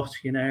the gut,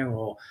 you know,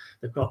 or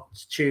they've got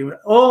tumor,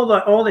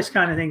 all this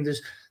kind of thing.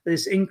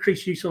 There's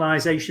increased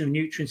utilization of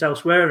nutrients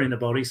elsewhere in the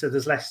body, so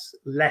there's less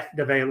left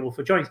available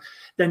for joints.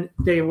 Then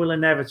they will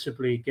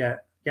inevitably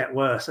get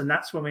worse, and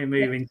that's when we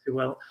move into,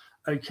 well,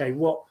 okay,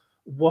 what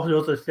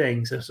other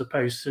things as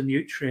opposed to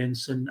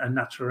nutrients and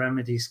natural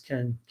remedies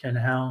can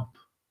help?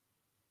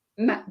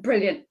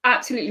 Brilliant,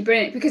 absolutely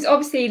brilliant. Because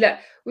obviously, look,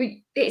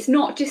 it's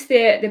not just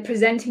the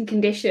presenting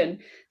condition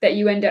that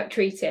you end up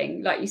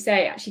treating, like you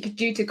say, actually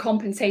due to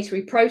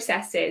compensatory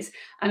processes,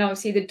 and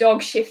obviously the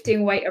dog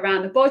shifting weight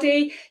around the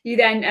body, you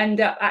then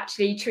end up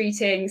actually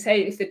treating,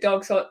 say, if the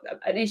dog's got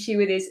an issue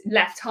with his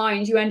left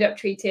hind, you end up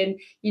treating,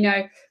 you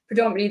know,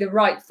 predominantly the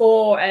right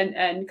fore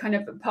and kind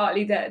of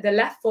partly the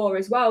left fore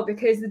as well,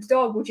 because the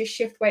dog will just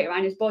shift weight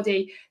around his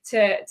body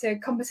to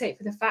compensate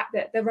for the fact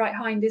that the right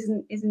hind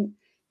isn't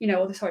you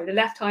know, or the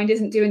left hind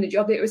isn't doing the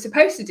job that it was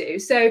supposed to do.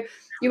 So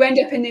you end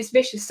up in this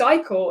vicious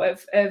cycle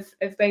of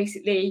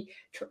basically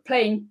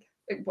playing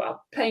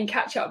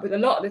catch up with a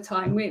lot of the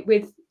time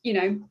with you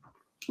know,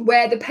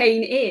 where the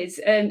pain is,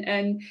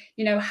 and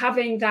you know,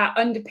 having that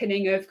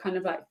underpinning of kind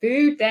of like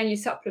food, then your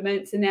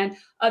supplements, and then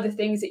other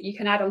things that you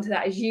can add onto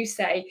that, as you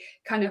say,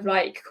 kind of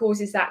like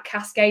causes that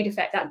cascade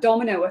effect, that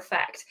domino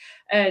effect,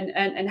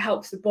 and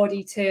helps the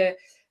body to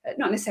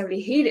not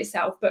necessarily heal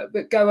itself, but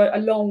go a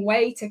long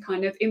way to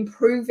kind of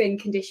improving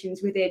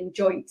conditions within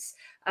joints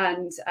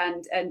and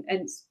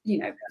you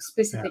know,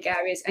 specific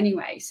areas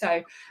anyway.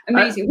 So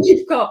amazing.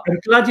 I'm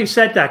glad you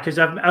said that, because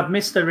I've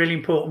missed a really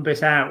important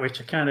bit out, which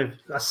I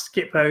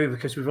skip over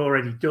because I've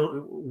already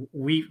done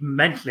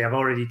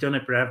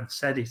it, but I haven't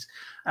said it.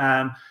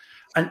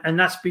 And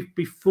that's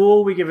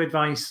before we give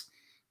advice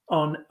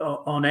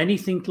on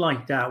anything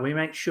like that, we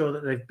make sure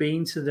that they've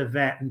been to the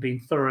vet and been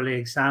thoroughly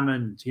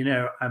examined. You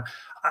know,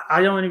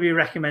 I don't want to be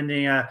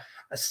recommending a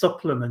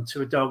supplement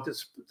to a dog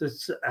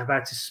that's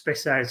about to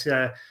spit out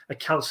a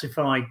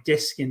calcified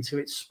disc into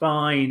its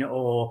spine,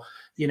 or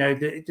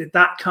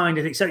that kind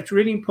of thing. So it's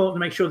really important to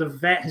make sure the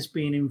vet has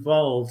been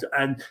involved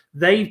and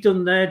they've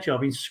done their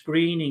job in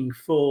screening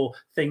for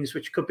things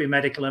which could be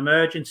medical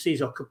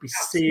emergencies or could be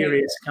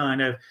serious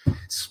kind of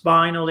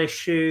spinal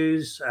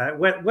issues,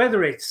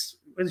 whether it's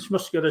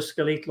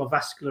musculoskeletal or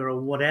vascular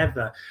or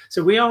whatever.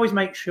 So we always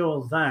make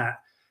sure that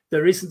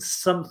there isn't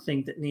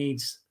something that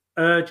needs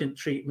urgent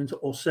treatment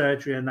or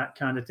surgery and that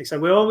kind of thing. So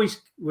we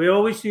always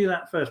do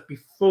that first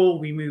before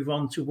we move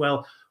on to,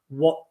 well,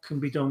 what can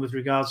be done with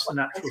regards to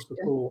natural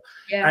support.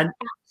 Yeah, and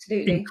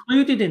absolutely.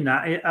 Included in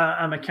that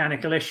are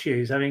mechanical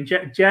issues. I mean,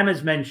 Jen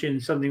has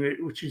mentioned something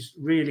which is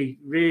really,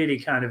 really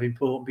kind of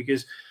important,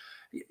 because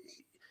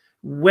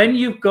when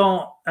you've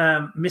got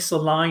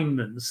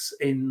misalignments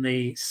in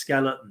the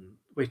skeleton,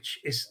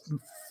 which is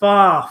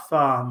far,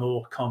 far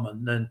more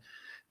common than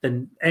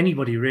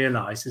anybody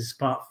realizes,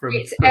 apart from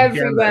it's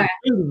everywhere.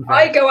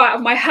 I go out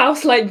of my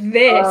house like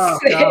this.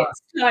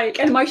 It's like,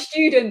 and my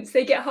students,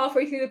 they get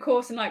halfway through the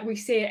course and like, we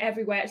see it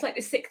everywhere. It's like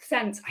the sixth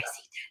sense. I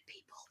see dead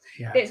people.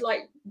 Yeah. It's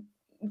like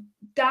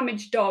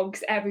damaged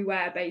dogs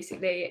everywhere.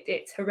 Basically,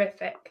 it's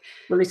horrific.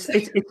 Well,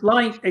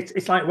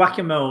 it's like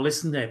whack-a-mole,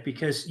 isn't it?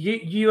 Because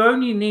you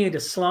only need a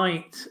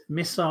slight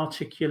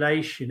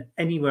misarticulation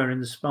anywhere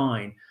in the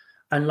spine.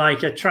 And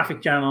like a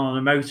traffic jam on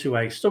a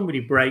motorway, somebody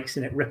brakes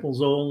and it ripples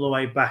all the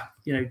way back,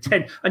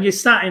 10. And you're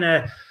sat in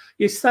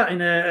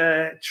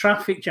a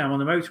traffic jam on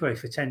the motorway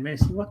for 10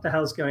 minutes. What the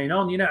hell's going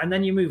on? And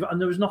then you move, and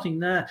there was nothing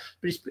there,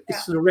 but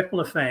it's the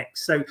ripple effect.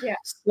 So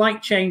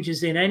slight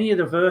changes in any of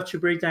the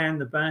vertebrae down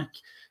the back,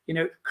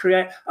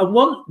 create. And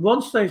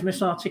once those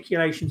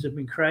misarticulations have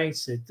been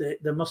created,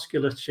 the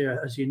musculature,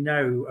 as you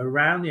know,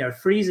 around the area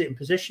frees it in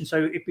position,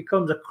 so it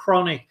becomes a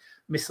chronic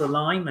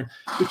misalignment,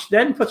 which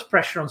then puts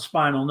pressure on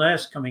spinal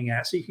nerves coming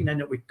out. So you can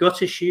end up with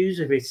gut issues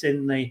if it's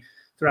in the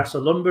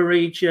thoracolumbar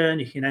region.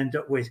 You can end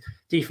up with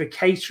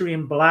defecatory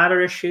and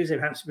bladder issues. It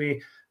happens to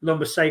be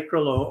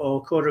lumbosacral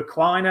or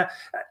cauda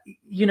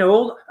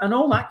all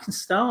that can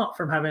start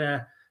from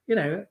having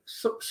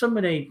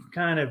somebody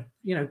kind of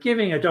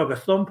giving a dog a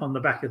thump on the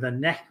back of the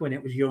neck when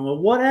it was young or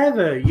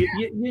whatever.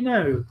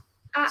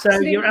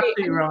 Absolutely. So you're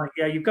absolutely right.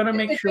 Yeah, you've got to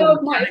make sure the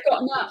dog might have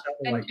gotten up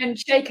and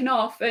shaken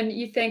off, and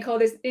you think, oh,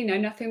 there's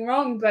nothing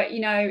wrong, but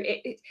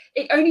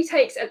it only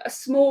takes a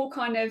small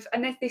kind of,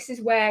 and this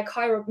is where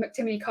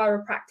McTimoney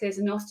chiropractors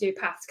and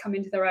osteopaths come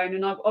into their own,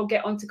 and I'll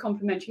get onto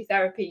complementary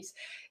therapies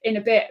in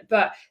a bit.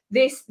 But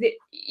this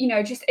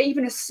just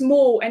even a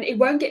small, and it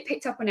won't get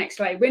picked up on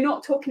X-ray. We're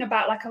not talking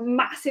about like a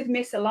massive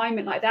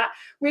misalignment like that.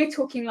 We're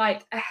talking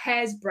like a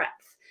hair's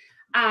breadth,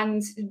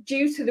 and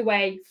due to the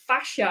way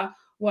fascia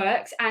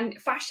works,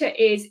 and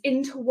fascia is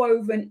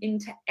interwoven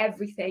into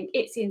everything.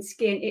 It's in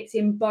skin, it's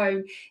in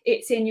bone,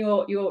 it's in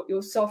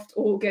your soft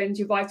organs,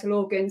 your vital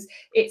organs,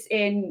 it's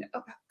in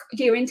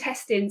your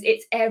intestines,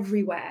 it's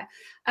everywhere.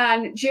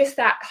 And just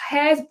that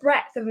hair's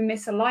breadth of a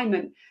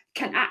misalignment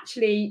can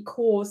actually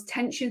cause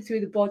tension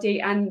through the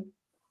body and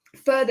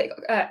further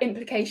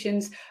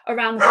implications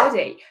around the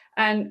body.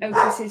 And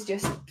Otis is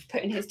just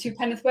putting his 2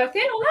 pence worth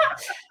in on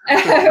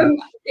that.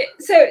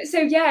 So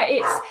yeah,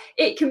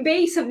 it can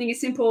be something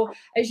as simple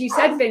as you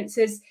said, Vince,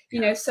 as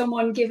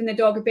someone giving the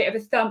dog a bit of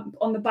a thump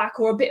on the back,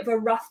 or a bit of a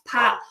rough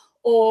pat,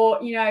 or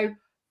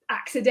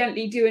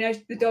accidentally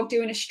the dog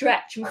doing a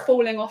stretch and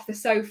falling off the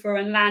sofa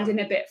and landing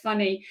a bit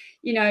funny.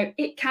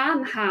 It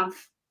can have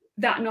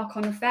that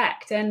knock-on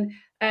effect, and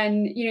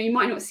you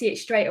might not see it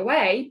straight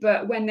away,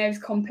 but when those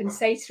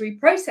compensatory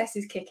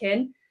processes kick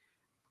in,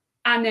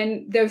 and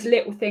then those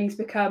little things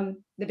become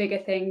the bigger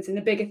things and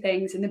the bigger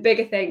things and the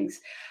bigger things,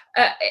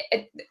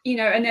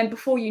 and then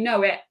before you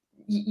know it,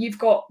 you've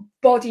got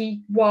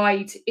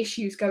body-wide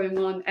issues going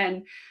on,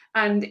 and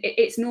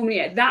it's normally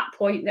at that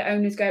point that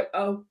owners go,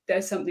 oh,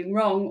 there's something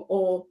wrong,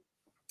 or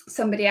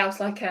somebody else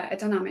like a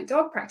dynamic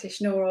dog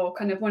practitioner or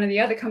kind of one of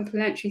the other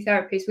complementary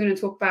therapies we're going to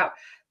talk about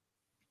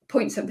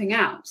point something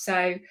out.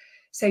 So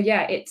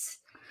yeah, it's.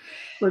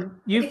 Well,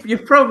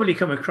 you've probably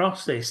come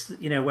across this,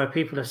 where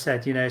people have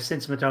said,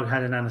 since my dog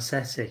had an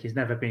anaesthetic, he's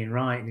never been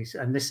right,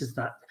 and this is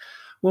that.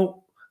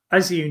 Well,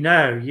 as you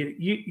know,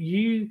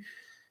 you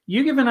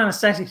give an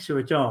anaesthetic to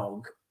a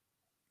dog,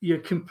 you're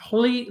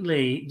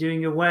completely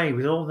doing away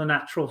with all the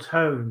natural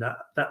tone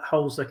that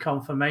holds the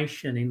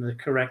conformation in the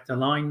correct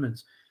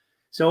alignment.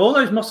 So all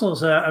those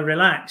muscles are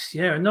relaxed.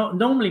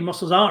 Normally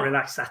muscles aren't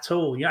relaxed at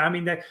all. I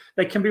mean,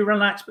 they can be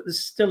relaxed, but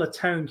there's still a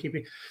tone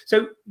keeping.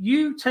 So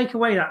you take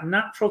away that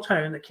natural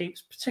tone that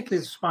keeps particularly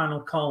the spinal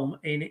column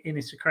in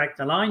its correct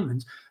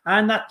alignment,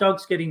 and that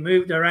dog's getting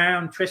moved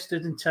around,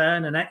 twisted and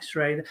turned and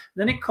x-rayed.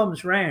 Then it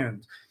comes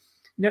round.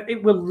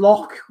 It will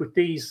lock with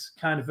these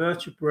kind of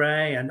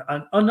vertebrae and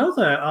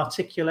other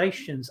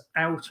articulations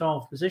out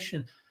of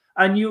position.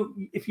 And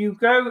if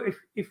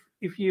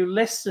you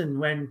listen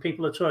when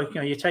people are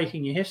talking, you're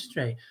taking your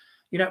history,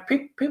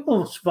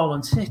 people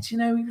volunteer.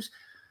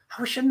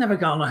 I wish I'd never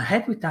gone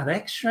ahead with that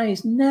X-ray.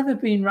 It's never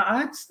been right. I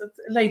had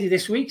a lady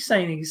this week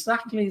saying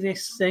exactly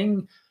this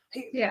thing.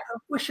 Yeah. I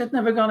wish I'd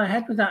never gone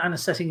ahead with that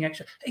anaesthetic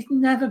X-ray. It's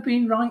never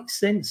been right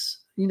since,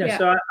 you know. Yeah.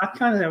 So I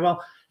kind of say,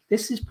 well,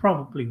 this is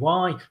probably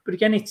why. But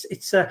again,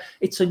 it's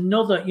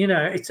another, you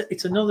know,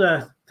 it's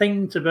another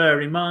thing to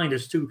bear in mind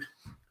as to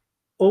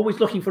always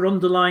looking for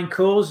underlying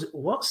cause.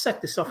 What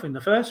set this off in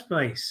the first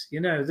place?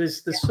 You know,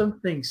 there's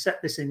something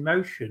set this in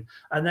motion,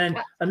 and then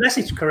unless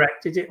it's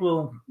corrected, it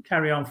will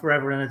carry on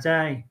forever and a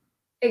day.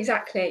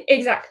 Exactly.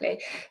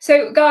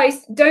 So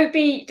guys, don't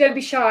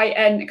be shy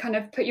and kind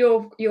of put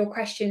your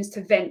questions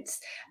to Vince.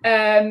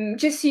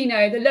 Just so you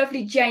know, the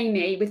lovely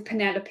Jamie with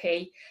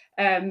Penelope,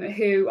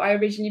 who I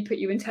originally put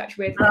you in touch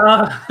with,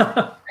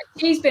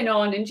 she's been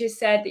on and just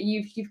said that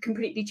you've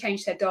completely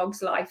changed her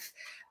dog's life.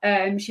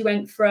 She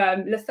went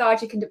from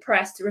lethargic and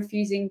depressed to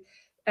refusing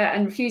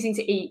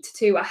to eat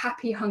to a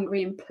happy,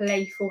 hungry, and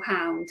playful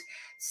hound.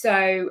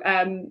 So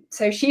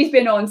she's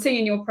been on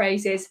singing your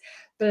praises.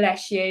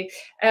 Bless you.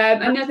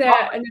 Can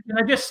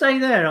I just say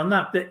there on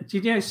that? That,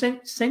 you know,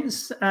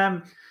 since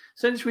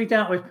we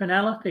dealt with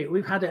Penelope,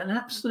 we've had an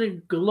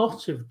absolute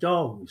glut of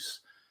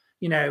dogs,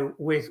 you know,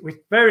 with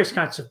various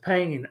kinds of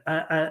pain,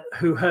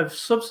 who have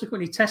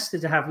subsequently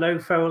tested to have low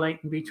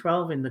folate and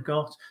B12 in the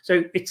gut.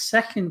 So it's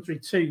secondary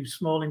to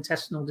small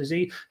intestinal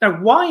disease.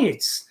 Now,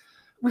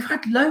 we've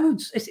had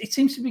loads. It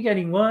seems to be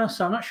getting worse.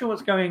 I'm not sure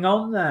what's going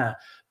on there,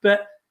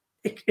 but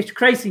it's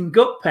creating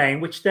gut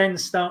pain, which then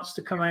starts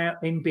to come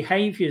out in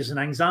behaviours and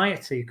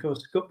anxiety, of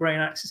course,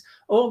 gut-brain axis,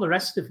 all the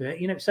rest of it.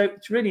 You know, so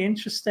it's really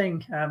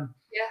interesting.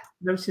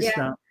 Notice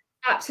that.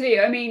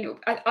 Absolutely. I mean,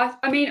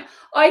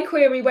 I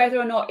query whether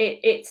or not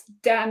it's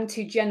down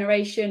to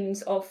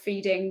generations of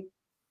feeding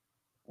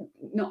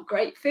not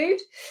great food,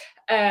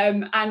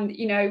 and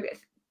you know,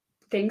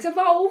 things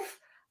evolve,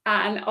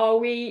 and are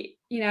we,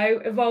 you know,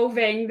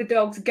 evolving the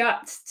dog's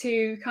guts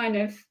to kind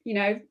of, you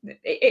know,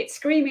 it's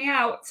screaming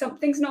out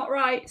something's not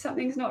right.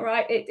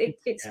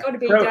 It's got to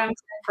be down to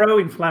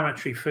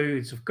pro-inflammatory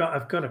foods have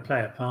got to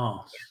play a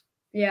part.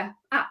 Yeah,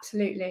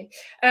 absolutely.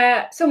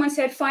 Someone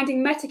said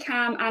finding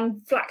Metacam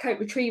and flat coat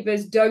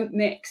retrievers don't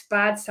mix,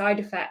 bad side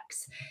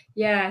effects.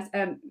 Yeah,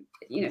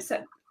 you know,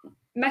 so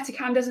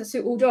Metacam doesn't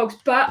suit all dogs,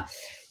 but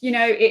you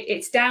know,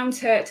 it's down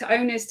to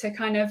owners to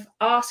kind of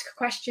ask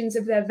questions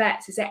of their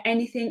vets. Is there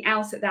anything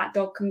else that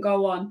dog can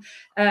go on,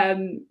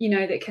 you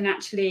know, that can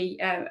actually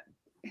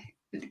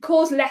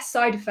cause less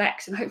side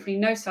effects and hopefully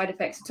no side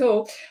effects at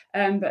all?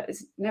 But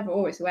it's never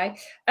always the way.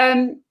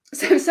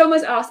 So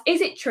someone's asked,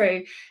 is it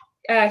true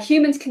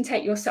humans can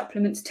take your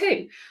supplements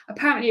too?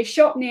 Apparently a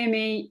shop near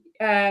me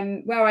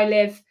where I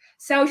live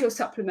sells your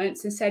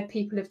supplements and said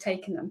people have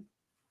taken them.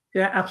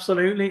 Yeah,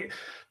 absolutely.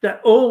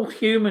 They're all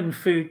human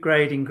food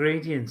grade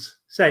ingredients.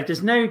 So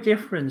there's no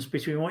difference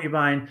between what you're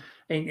buying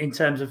in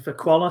terms of the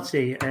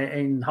quality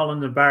in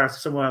Holland and Barrett,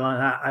 somewhere like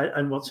that,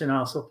 and what's in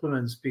our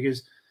supplements,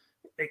 because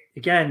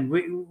again,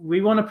 we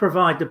want to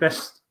provide the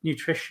best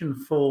nutrition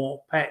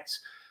for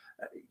pets.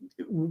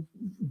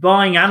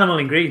 Buying animal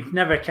ingredients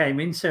never came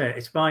into it.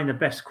 It's buying the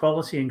best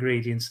quality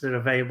ingredients that are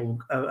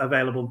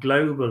available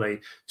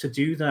globally to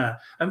do that.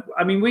 And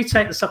I mean, we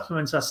take the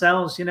supplements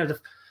ourselves. You know,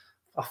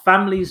 our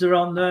families are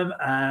on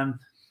them.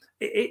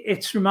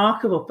 It's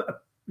remarkable.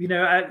 You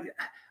know,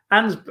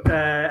 Anne's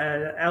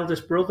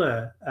eldest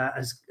brother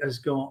has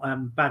got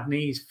bad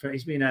knees.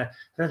 He's been a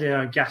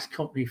gas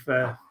company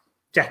for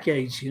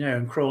decades, you know,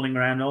 and crawling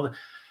around all the,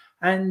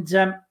 and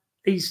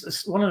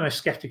he's one of the most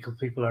skeptical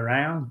people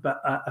around.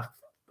 But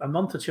a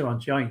month or two on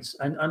joints,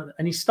 and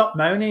he stopped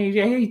moaning.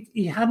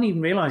 He hadn't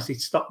even realised he'd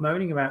stopped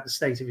moaning about the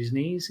state of his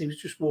knees. He was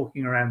just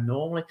walking around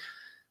normally.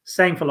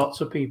 Same for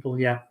lots of people,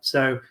 yeah.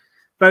 So,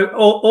 but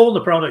all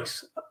the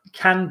products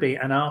can be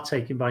and are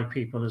taken by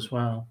people as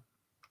well.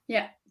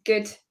 Yeah,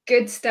 good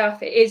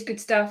stuff. It is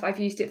good stuff. I've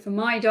used it for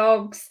my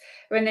dogs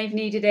when they've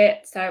needed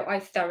it, so I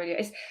thoroughly.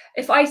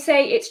 If I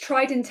say it's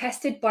tried and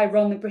tested by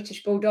Ron the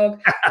British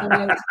Bulldog, you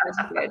know it's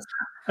good.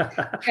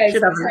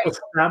 Should have a little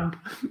stamp.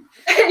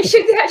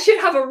 It should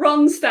have a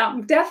Ron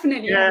stamp.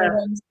 Definitely have a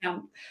Ron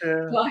stamp.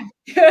 That's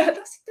good.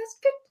 That's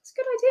a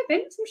good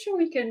idea, Vince. I'm sure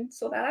we can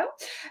sort that out.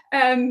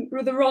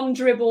 With the Ron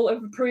dribble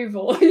of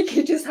approval, you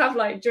can just have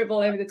like dribble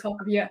over the top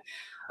of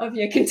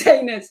your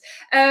containers.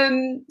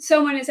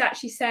 Someone has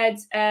actually said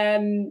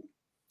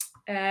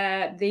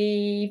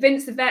the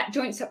Vince the Vet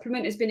joint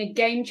supplement has been a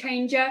game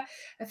changer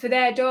for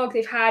their dog.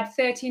 They've had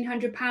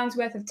 £1,300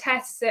 worth of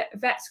tests at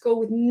vet school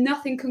with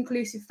nothing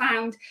conclusive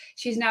found.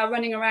 She's now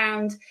running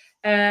around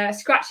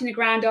scratching the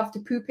ground after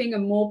pooping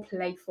and more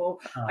playful.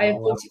 I have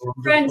bought it for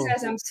friends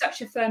as I'm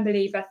such a firm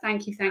believer.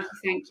 Thank you. There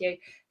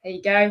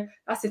you go.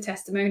 That's a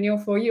testimonial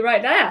for you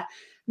right there.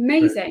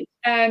 Amazing.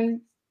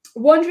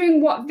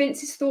 Wondering what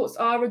Vince's thoughts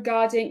are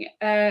regarding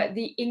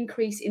the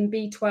increase in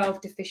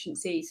B12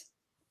 deficiencies.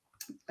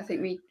 I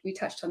think we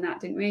touched on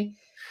that, didn't we?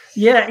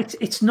 Yeah,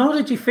 it's not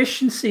a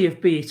deficiency of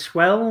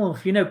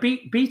B12. You know,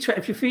 B12.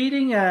 If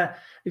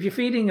you're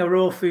feeding a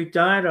raw food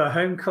diet or a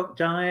home cooked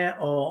diet,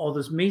 or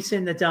there's meat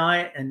in the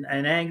diet and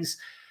eggs,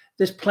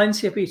 there's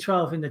plenty of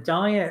B12 in the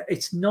diet.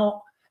 It's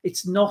not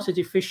a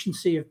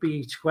deficiency of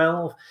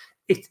B12.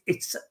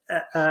 It's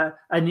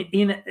an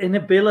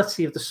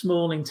inability of the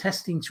small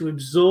intestine to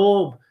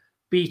absorb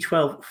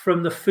B12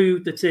 from the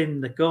food that's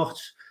in the gut,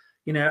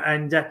 you know,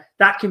 and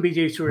that can be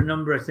due to a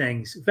number of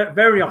things.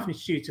 Very often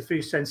it's due to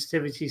food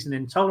sensitivities and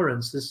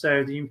intolerances.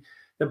 So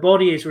the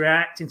body is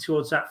reacting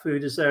towards that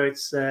food as though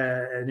it's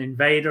an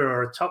invader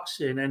or a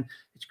toxin, and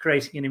it's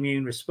creating an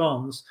immune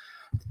response.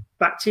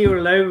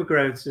 Bacterial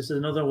overgrowth is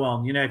another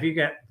one. You know, if you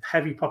get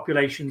heavy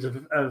populations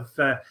of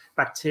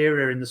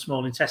bacteria in the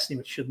small intestine,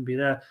 which shouldn't be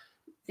there,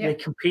 they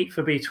compete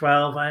for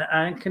B12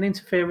 and can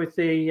interfere with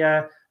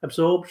the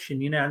absorption.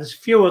 You know, there's a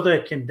few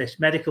other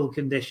medical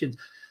conditions,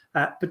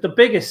 but the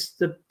biggest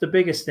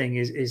thing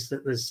is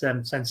that there's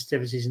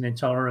sensitivities and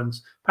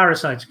intolerance.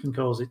 Parasites can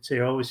cause it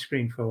too. Always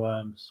screen for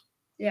worms.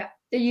 Yeah,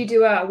 you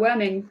do a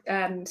worming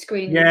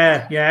screen.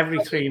 Yeah,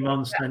 every 3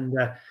 months, and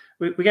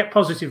we get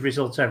positive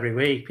results every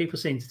week. People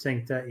seem to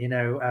think that, you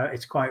know,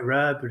 it's quite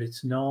rare, but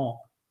it's not.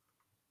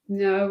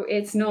 No,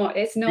 it's not.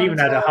 It's not. We even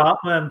had a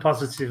heartworm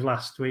positive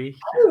last week.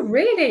 Oh,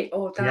 really?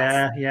 Oh,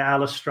 that's... yeah,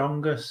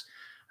 Allostrongus,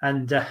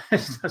 and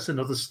that's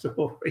another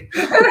story.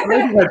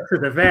 I went to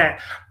the vet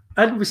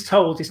and was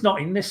told it's not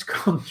in this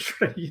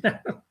country. You know,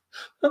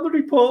 and the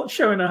report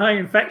showing a high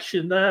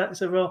infection there.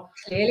 So, well,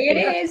 clearly it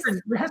is.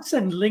 We had to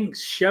send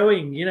links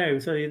showing, you know,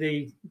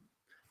 the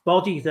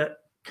body that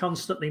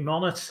constantly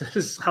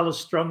monitors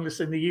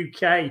Allostrongus in the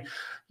UK,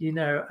 you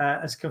know,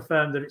 has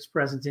confirmed that it's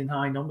present in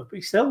high numbers, but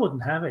he still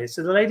wouldn't have it.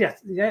 So the lady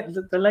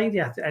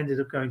ended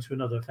up going to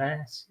another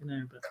vet, you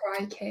know. But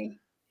crikey,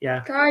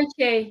 yeah,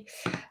 crikey.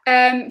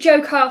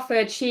 Jo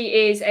Carford,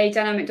 she is a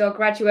dynamic dog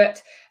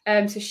graduate,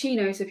 so she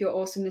knows of your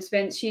awesomeness,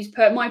 Vince. She's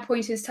put, my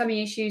pointer's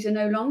tummy issues are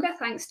no longer,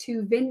 thanks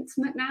to Vince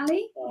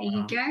McNally. There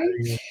you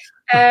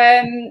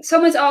go.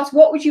 Someone's asked,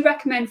 what would you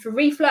recommend for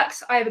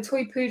reflux? I have a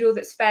toy poodle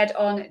that's fed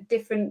on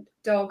different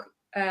dog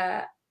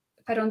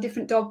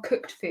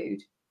cooked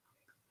food.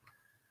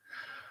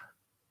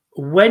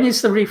 When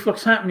is the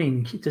reflux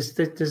happening? Does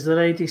the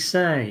lady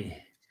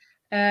say?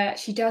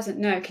 She doesn't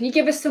know. Can you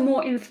give us some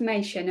more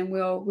information, and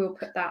we'll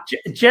put that.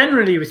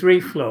 Generally, with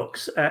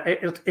reflux,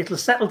 it'll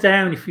settle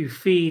down if you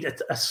feed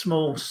a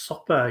small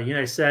supper. You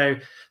know, so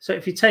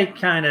if you take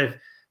kind of,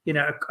 you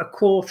know, a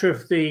quarter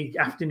of the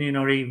afternoon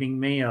or evening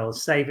meal,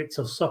 save it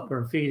till supper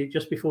and feed it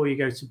just before you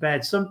go to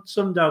bed.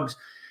 Some dogs'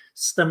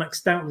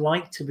 stomachs don't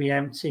like to be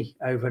empty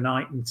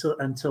overnight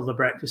until the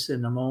breakfast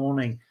in the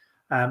morning.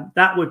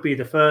 That would be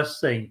the first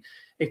thing.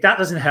 If that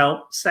doesn't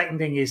help, second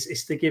thing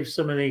is to give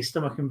some of the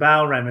stomach and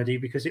bowel remedy,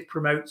 because it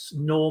promotes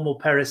normal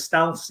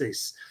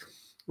peristalsis,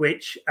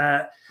 which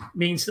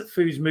means that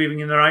food's moving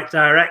in the right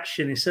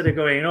direction. Instead of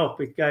going up,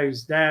 it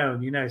goes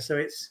down, you know, so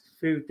it's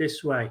food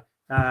this way.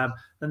 And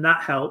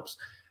that helps.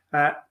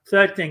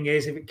 Third thing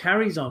is, if it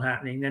carries on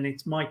happening, then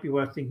it might be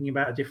worth thinking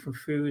about a different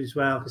food as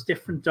well, because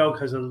different dog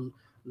has a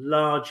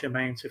large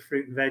amount of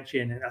fruit and veg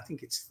in it. I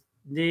think it's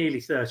nearly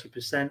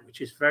 30%,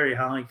 which is very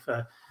high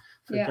for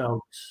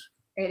dogs.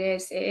 It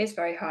is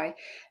very high.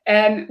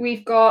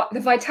 We've got the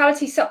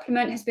Vitality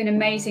supplement has been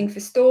amazing for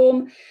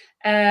Storm.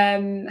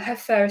 Her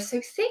fur is so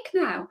thick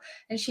now,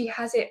 and she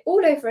has it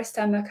all over her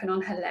stomach and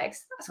on her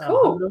legs. That's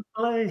cool.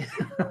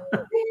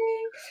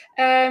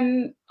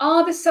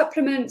 Are the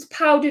supplements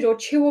powdered or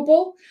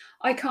chewable?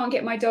 I can't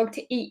get my dog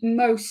to eat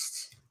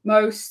most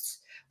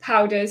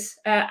powders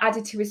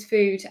added to his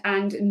food,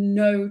 and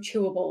no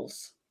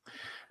chewables.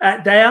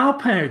 They are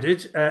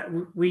powdered.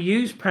 We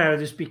use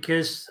powders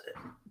because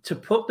to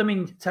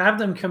have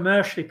them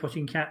commercially put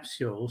in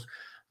capsules,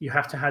 you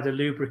have to have a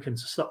lubricant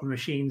to stop the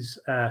machines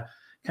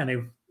kind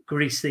of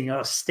greasing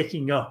or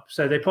sticking up.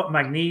 So they put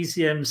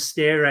magnesium,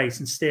 stearate,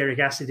 and stearic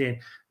acid in,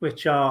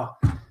 which are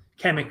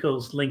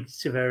chemicals linked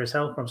to various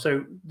health problems.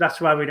 So that's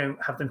why we don't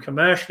have them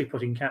commercially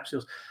put in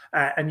capsules.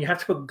 And you have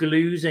to put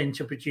glues in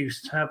to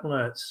produce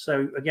tablets.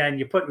 So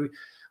again,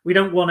 we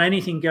don't want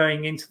anything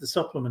going into the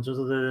supplements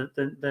other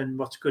than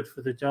what's good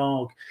for the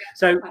dog.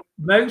 So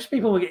most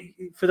people will get,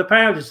 for the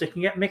powders, they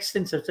can get mixed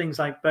into things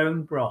like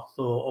bone broth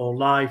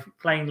or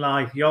plain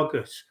live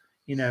yogurt.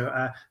 You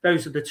know,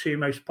 those are the two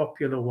most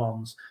popular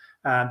ones.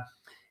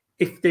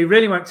 If they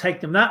really won't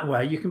take them that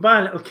way, you can buy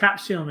a little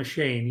capsule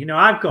machine. You know,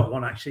 I've got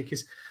one actually,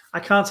 because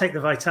I can't take the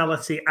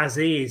Vitality as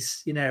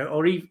is, you know,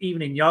 or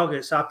even in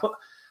yogurt. So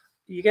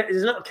you get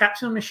this little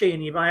capsule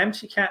machine, you buy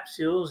empty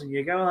capsules and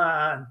you go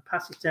and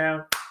pass it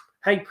down.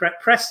 Hey,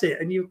 press it,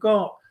 and you've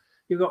got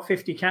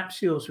 50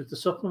 capsules with the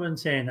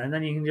supplement in, and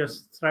then you can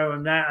just throw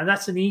them down. And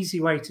that's an easy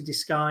way to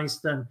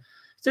disguise them.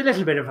 It's a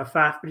little bit of a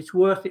faff, but it's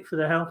worth it for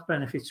the health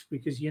benefits,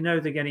 because you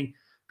know they're getting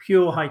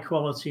pure high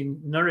quality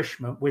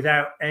nourishment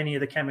without any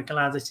of the chemical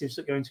additives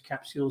that go into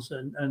capsules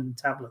and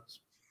tablets.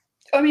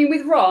 I mean,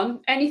 with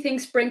Ron, anything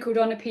sprinkled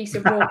on a piece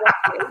of raw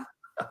broccoli,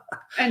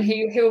 and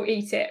he'll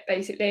eat it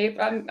basically.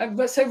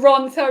 So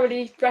Ron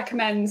thoroughly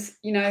recommends,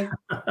 you know,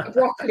 a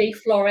broccoli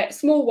floret,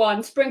 small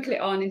one, sprinkle it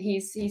on, and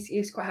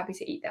he's quite happy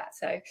to eat that.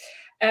 So,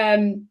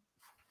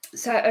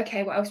 so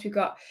okay, what else we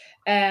got?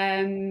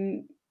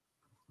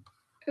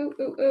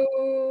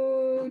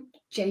 Oh,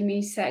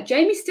 Jamie's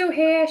still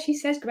here. She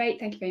says, great,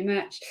 thank you very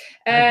much.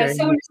 Okay.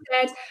 Someone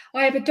said,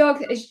 I have a dog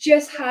that has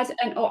just had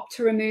an op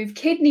to remove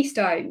kidney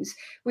stones.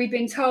 We've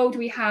been told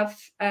we have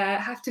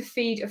to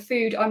feed a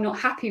food I'm not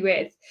happy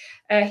with.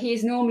 He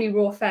is normally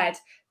raw fed.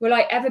 Will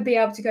I ever be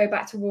able to go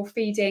back to raw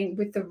feeding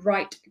with the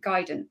right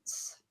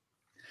guidance?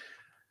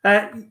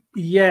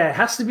 Yeah, it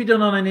has to be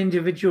done on an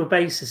individual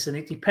basis, and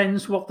it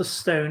depends what the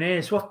stone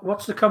is.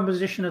 What's the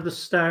composition of the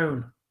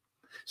stone?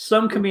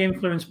 Some can be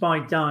influenced by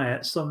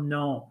diet, some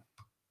not.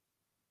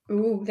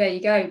 Oh, there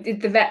you go.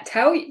 Did the vet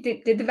tell you?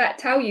 Did the vet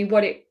tell you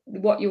what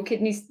your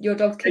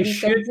dog's kidney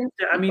stones?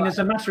 I mean, as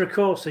a matter of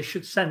course, they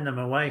should send them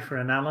away for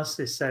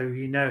analysis, so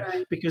you know,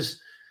 right. Because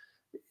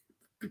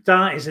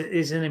diet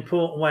is an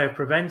important way of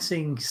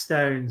preventing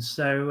stones.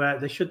 So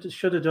they should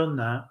have done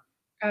that.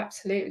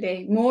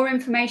 Absolutely. More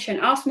information.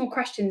 Ask more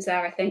questions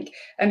there, I think.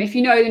 If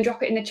you know, then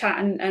drop it in the chat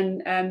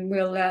and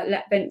we'll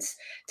let Vince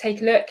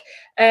take a look.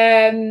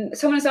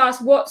 Someone has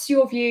asked, what's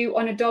your view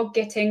on a dog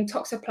getting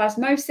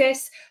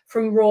toxoplasmosis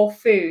from raw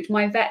food?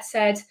 My vet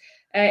said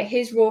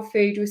his raw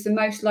food was the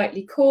most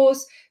likely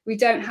cause. We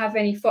don't have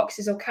any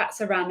foxes or cats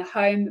around the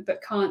home,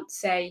 but can't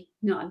say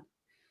none.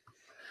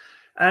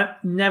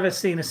 I've never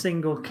seen a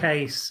single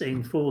case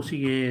in 40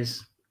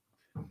 years.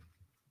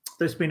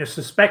 There's been a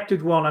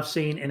suspected one I've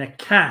seen in a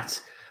cat,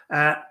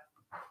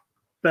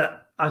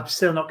 but I'm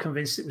still not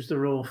convinced it was the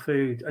raw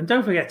food. And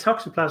don't forget,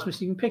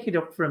 toxoplasmosis, you can pick it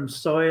up from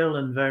soil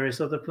and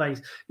various other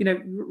places. You know,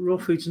 raw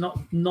food's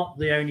not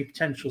the only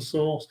potential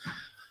source.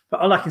 But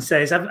all I can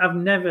say is I've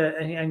never,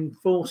 in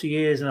 40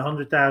 years and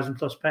 100,000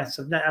 plus pets,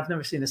 I've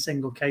never seen a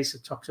single case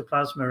of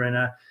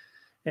toxoplasma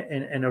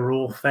in a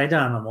raw fed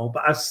animal.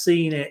 But I've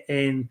seen it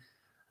in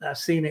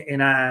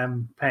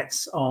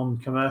pets on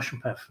commercial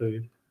pet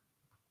food.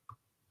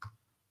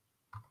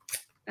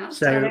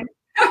 So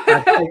I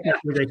take that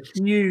with a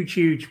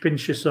huge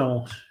pinch of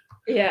salt.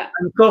 Yeah.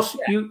 And of course,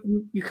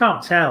 you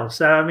can't tell.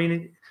 So I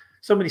mean,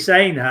 somebody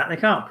saying that, they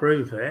can't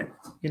prove it.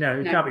 You know,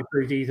 it can't be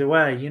proved either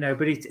way. You know,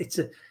 but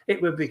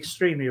it would be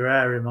extremely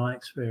rare in my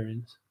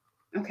experience.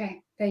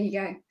 Okay, there you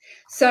go.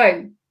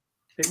 So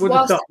it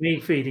wouldn't stop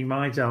me feeding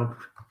my dog.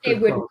 It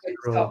wouldn't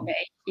stop me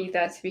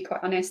either, to be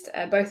quite honest.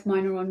 Both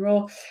mine are on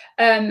raw.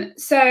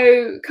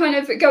 So kind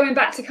of going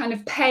back to kind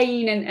of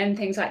pain and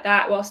things like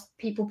that, whilst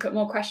people put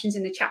more questions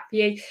in the chat for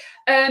you.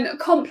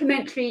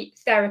 Complementary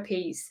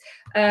therapies.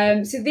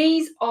 So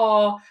these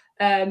are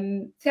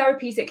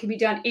therapies that can be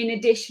done in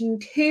addition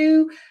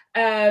to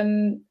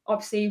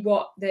obviously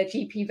what the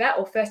GP vet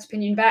or first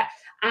opinion vet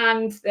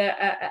and the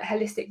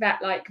holistic vet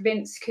like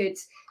Vince could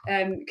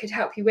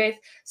help you with.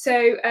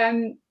 So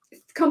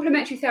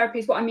complementary therapy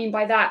is what I mean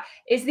by that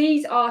is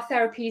these are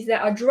therapies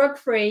that are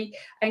drug-free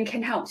and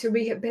can help to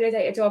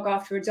rehabilitate a dog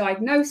after a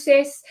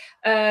diagnosis.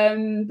 But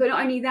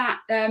not only that,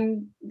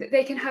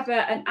 they can have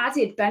an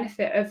added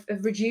benefit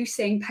of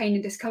reducing pain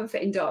and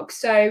discomfort in dogs.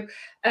 So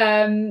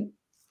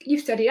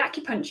you've studied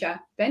acupuncture,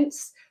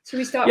 Vince. So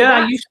we start with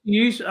that. I used to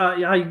use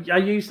I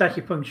used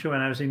acupuncture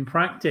when I was in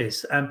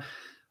practice.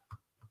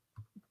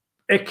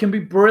 It can be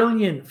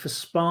brilliant for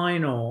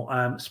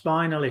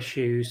spinal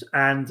issues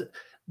and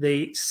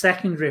the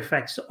secondary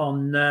effects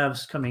on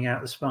nerves coming out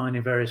of the spine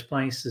in various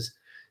places.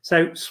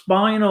 So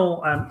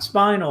spinal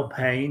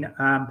pain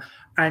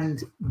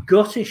and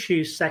gut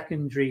issues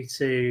secondary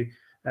to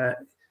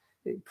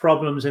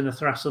problems in the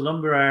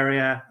thoracolumbar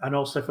area, and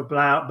also for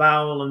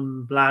bowel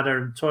and bladder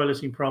and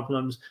toileting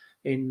problems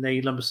in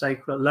the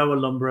lumbosacral, lower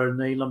lumbar and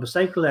the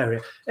lumbosacral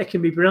area. It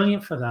can be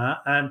brilliant for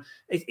that.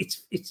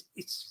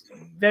 It's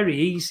very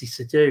easy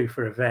to do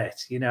for a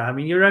vet. You know, I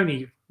mean, you're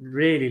only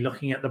really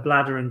looking at the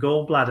bladder and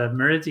gallbladder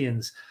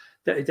meridians,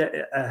 and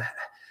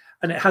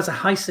it has a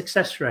high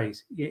success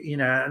rate. You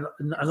know,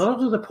 and a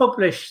lot of the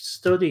published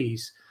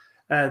studies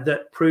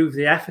that prove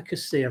the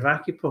efficacy of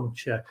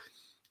acupuncture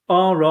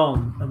are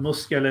on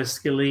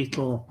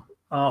musculoskeletal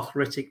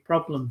arthritic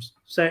problems.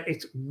 So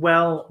it's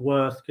well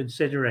worth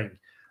considering.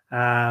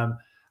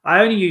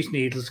 I only use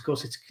needles. Of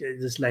course,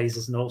 there's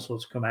lasers and all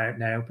sorts come out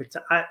now, but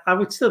I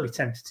would still be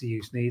tempted to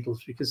use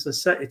needles because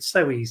it's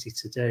so easy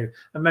to do,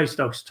 and most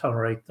dogs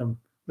tolerate them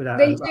without.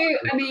 They do.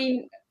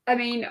 I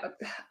mean,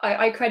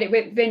 I credit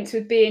Vince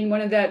with being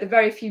one of the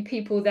very few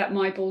people that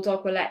my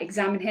bulldog will let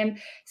examine him,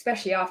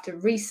 especially after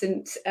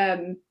recent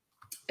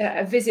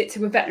a visit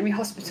to a veterinary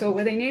hospital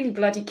where they nearly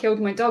bloody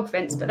killed my dog,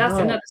 Vince. But that's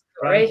another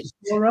story.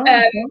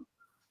 Right.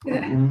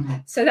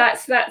 So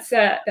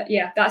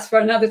that's for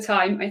another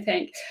time, I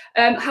think.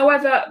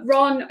 However,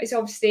 Ron is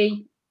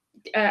obviously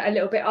a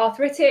little bit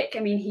arthritic.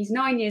 I mean, he's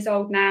 9 years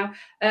old now.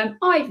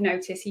 I've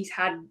noticed he's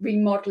had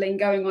remodeling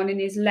going on in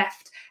his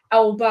left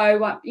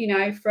elbow, you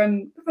know,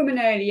 from an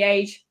early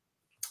age.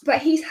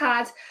 But he's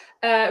had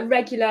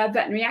regular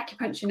veterinary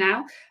acupuncture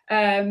now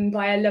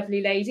by a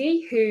lovely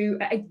lady who,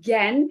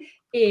 again,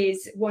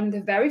 is one of the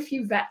very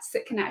few vets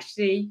that can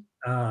actually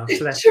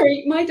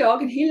treat my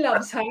dog, and he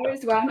loves her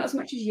as well. Not as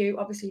much as you,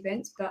 obviously,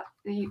 Vince, but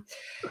you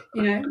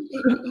know,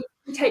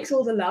 he takes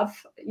all the love,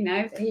 you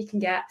know, that he can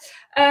get.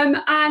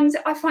 And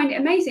I find it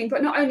amazing.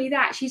 But not only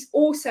that, she's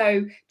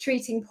also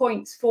treating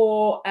points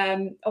for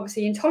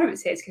obviously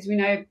intolerances, because we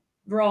know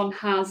Ron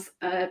has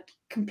a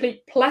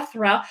complete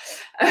plethora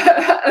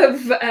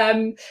of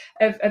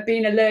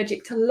being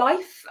allergic to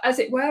life, as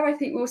it were, I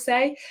think we'll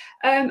say.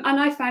 And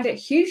I found it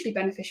hugely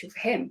beneficial for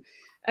him,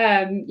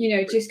 you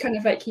know, just kind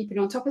of like keeping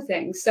on top of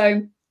things.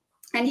 So,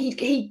 and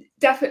he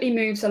definitely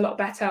moves a lot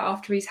better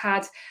after he's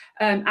had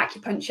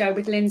acupuncture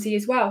with Lindsay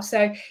as well.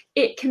 So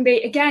it can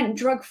be, again,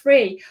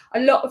 drug-free. A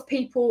lot of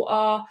people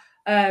are,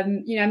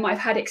 you know, might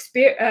have had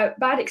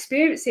bad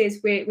experiences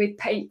with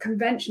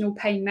conventional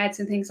pain meds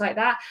and things like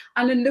that,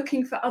 and are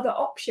looking for other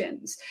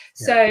options.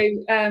 Yeah. So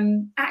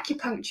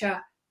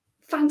acupuncture,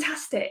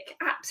 fantastic,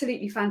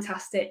 absolutely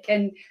fantastic,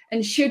 and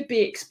should be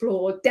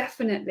explored,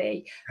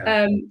 definitely.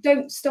 Yeah.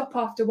 Don't stop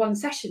after one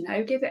session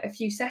though. Give it a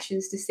few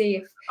sessions to see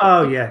if.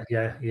 Oh yeah.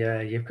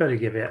 You've got to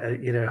give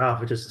it, you know,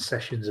 half a dozen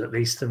sessions at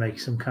least to make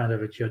some kind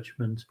of a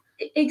judgment.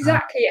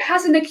 Exactly, it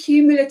has an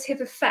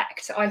accumulative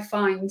effect, I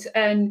find,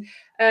 and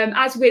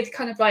as with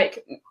kind of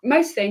like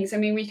most things, I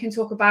mean, we can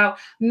talk about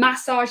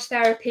massage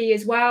therapy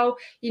as well.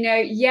 You know,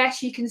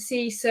 yes, you can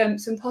see some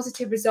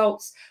positive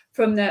results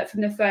from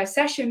the first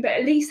session, but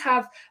at least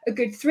have a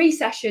good 3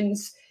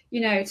 sessions,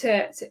 you know,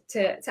 to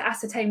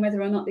ascertain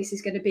whether or not this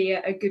is going to be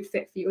a good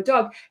fit for your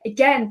dog.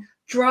 Again,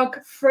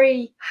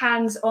 drug-free,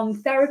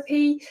 hands-on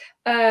therapy.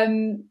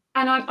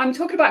 And I'm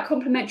talking about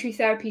complementary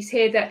therapies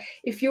here, that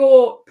if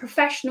your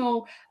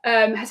professional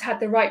has had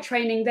the right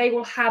training, they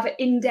will have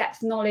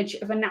in-depth knowledge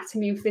of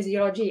anatomy and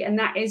physiology. And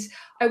that is,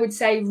 I would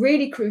say,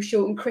 really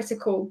crucial and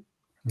critical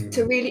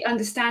to really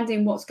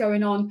understanding what's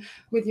going on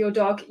with your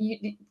dog.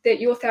 That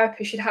your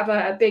therapist should have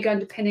a big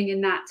underpinning in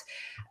that.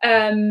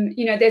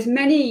 You know, there's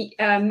many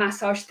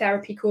massage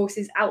therapy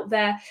courses out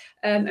there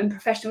and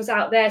professionals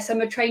out there.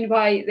 Some are trained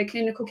by the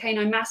Clinical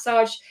Canine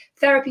Massage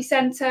Therapy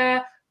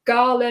Centre,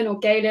 Garland or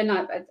Galen,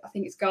 I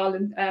think it's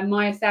Garland,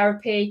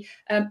 myotherapy,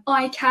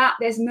 ICAT,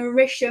 there's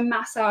Mauritian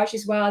massage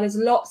as well. There's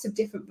lots of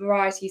different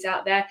varieties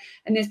out there.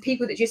 And there's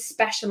people that just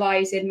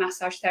specialize in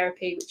massage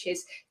therapy, which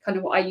is kind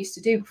of what I used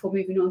to do before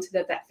moving on to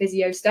the vet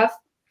physio stuff.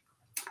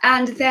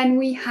 And then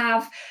we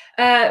have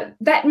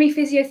veterinary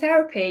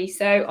physiotherapy.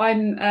 So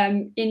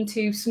I'm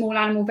into small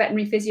animal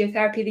veterinary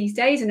physiotherapy these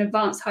days and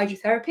advanced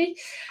hydrotherapy.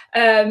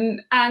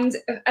 And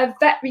a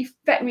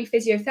veterinary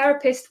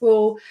physiotherapist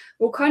will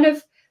kind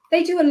of,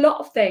 they do a lot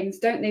of things,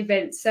 don't they,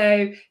 Vince?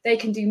 So they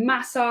can do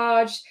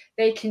massage,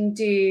 they can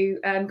do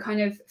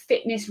kind of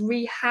fitness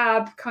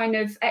rehab kind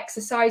of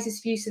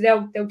exercises for you. So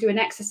they'll do an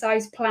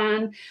exercise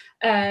plan.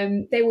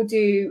 They will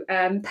do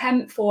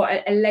PEM for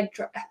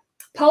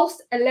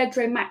pulsed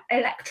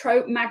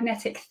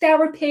electromagnetic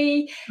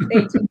therapy.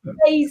 They do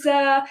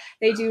laser,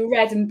 they do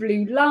red and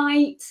blue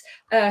light,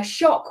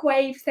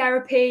 shockwave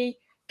therapy.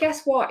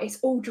 Guess what? It's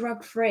all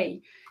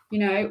drug-free. You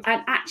know,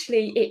 and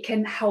actually it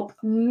can help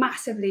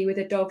massively with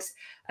a dog's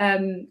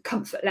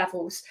comfort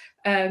levels.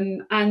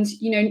 And,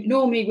 you know,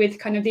 normally with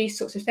kind of these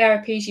sorts of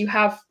therapies, you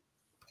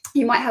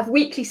might have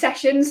weekly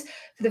sessions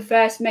for the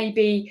first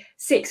maybe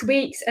 6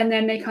 weeks, and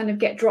then they kind of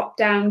get dropped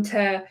down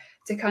to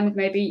kind of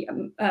maybe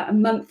a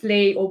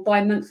monthly or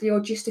bi-monthly,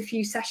 or just a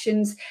few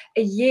sessions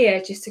a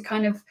year, just to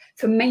kind of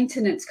for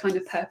maintenance kind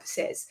of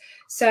purposes.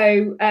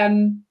 So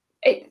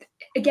it,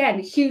 again,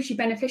 hugely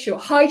beneficial.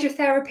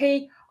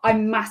 Hydrotherapy, I'm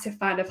a massive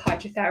fan of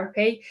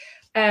hydrotherapy,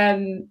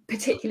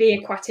 particularly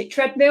aquatic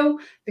treadmill,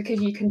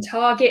 because you can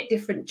target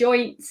different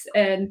joints,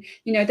 and,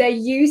 you know, they're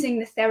using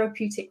the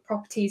therapeutic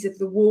properties of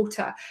the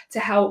water to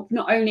help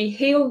not only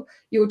heal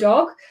your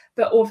dog,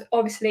 but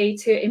obviously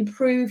to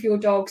improve your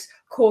dog's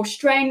core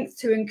strength,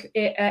 to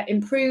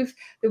improve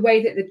the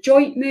way that the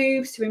joint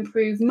moves, to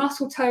improve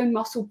muscle tone,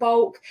 muscle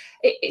bulk.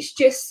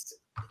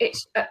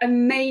 It's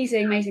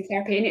amazing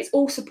therapy, and it's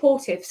all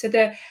supportive. So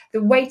the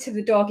weight of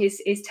the dog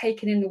is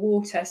taken in the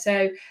water,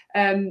 so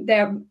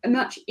they're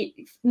much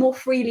more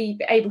freely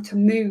able to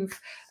move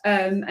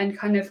and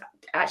kind of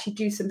actually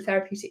do some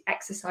therapeutic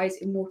exercise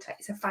in water.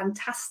 It's a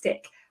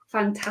fantastic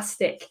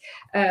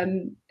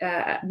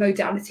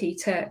modality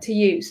to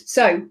use.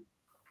 So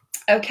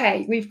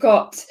okay, we've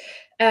got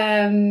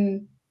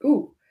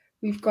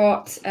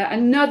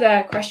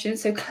another question.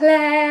 So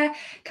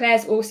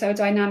Claire's also a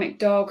dynamic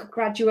dog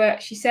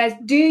graduate. She says,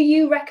 do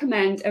you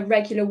recommend a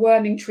regular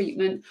worming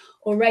treatment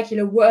or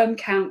regular worm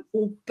count,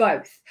 or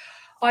both?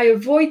 I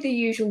avoid the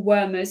usual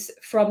wormers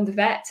from the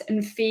vet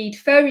and feed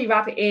furry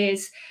rabbit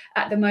ears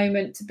at the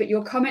moment, but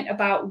your comment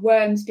about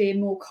worms being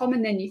more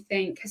common than you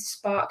think has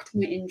sparked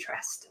my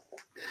interest.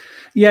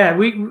 Yeah,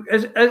 we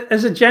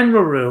as a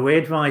general rule, we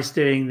advise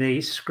doing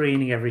the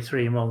screening every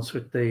 3 months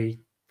with the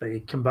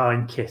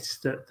combined kits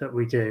that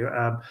we do.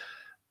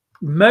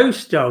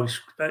 Most dogs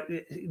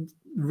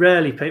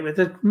rarely pick, but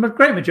the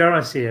great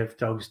majority of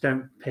dogs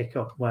don't pick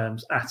up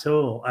worms at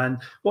all. And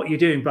what you're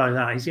doing by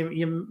that is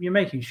you're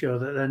making sure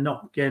that they're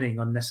not getting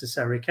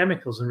unnecessary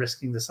chemicals and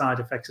risking the side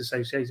effects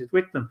associated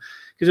with them,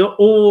 because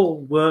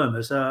all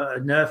wormers are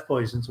nerve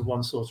poisons of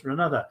one sort or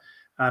another.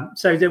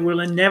 So there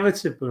will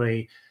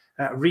inevitably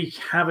wreak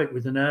havoc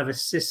with the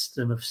nervous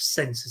system of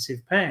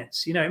sensitive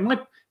pets. You know,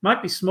 it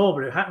might be small,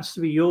 but it happens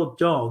to be your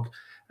dog.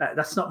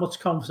 That's not much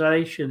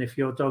consolation if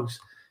your dog's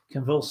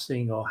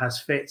convulsing or has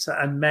fits,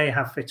 and may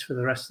have fits for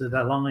the rest of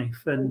their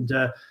life. And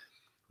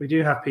we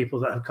do have people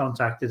that have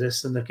contacted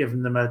us and they've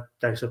given them a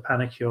dose of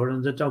Panacur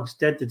and the dog's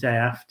dead the day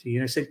after. You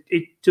know, so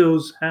it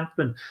does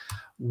happen.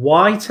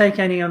 Why take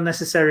any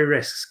unnecessary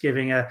risks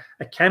giving a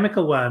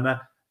chemical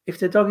wormer if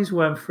the dog is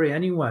worm free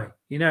anyway?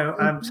 You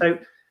know, so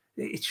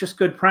it's just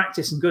good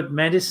practice and good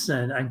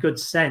medicine and good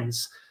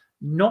sense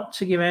not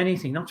to give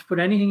anything, not to put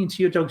anything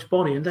into your dog's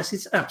body unless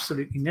it's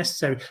absolutely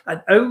necessary,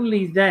 and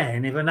only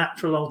then if a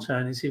natural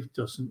alternative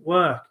doesn't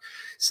work.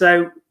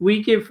 So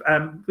we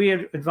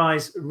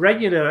advise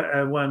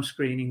regular worm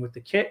screening with the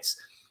kits.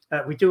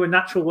 We do a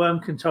natural worm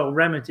control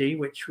remedy,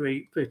 which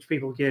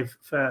people give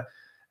for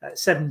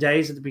 7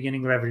 days at the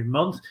beginning of every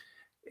month.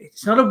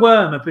 It's not a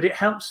wormer, but it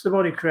helps the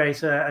body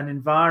create an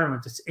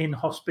environment that's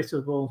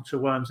inhospitable to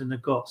worms in the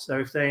gut. So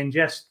if they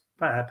ingest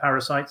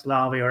parasites,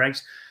 larvae, or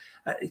eggs,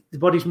 the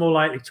body's more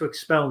likely to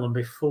expel them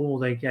before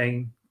they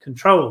gain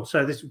control.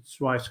 So this is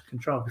why it's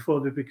control,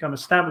 before they become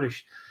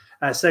established.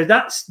 So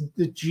that's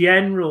the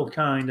general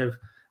kind of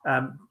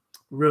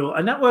rule,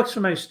 and that works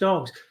for most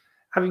dogs.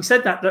 Having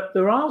said that,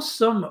 there are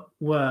some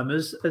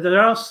wormers,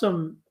 there are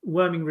some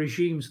worming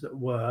regimes that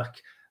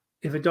work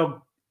if a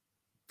dog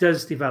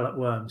does develop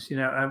worms. You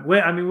know,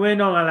 we're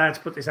not allowed to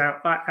put this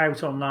out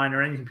online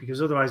or anything,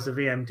 because otherwise the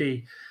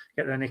VMD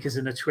get their knickers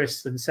in a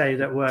twist and say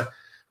that we're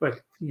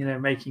you know,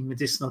 making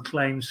medicinal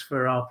claims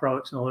for our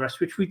products and all the rest,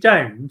 which we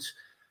don't.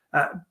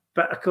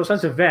 But of course,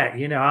 as a vet,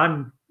 you know,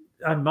 I'm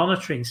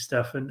monitoring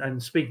stuff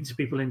and speaking to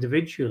people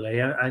individually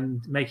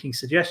and making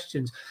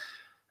suggestions.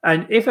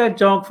 And if a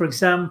dog, for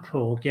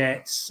example,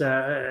 gets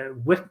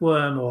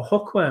whipworm or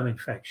hookworm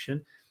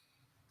infection,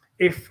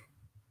 if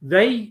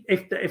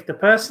the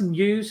person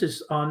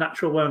uses our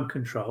natural worm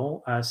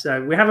control,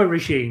 so we have a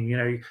regime, you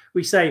know,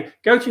 we say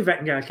go to your vet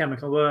and get a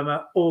chemical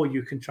wormer, or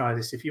you can try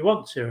this if you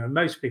want to, and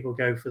most people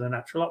go for the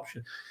natural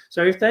option.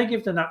 So if they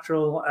give the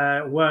natural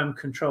worm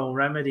control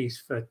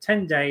remedies for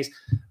 10 days,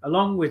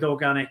 along with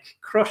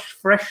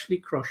freshly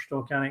crushed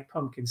organic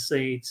pumpkin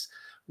seeds,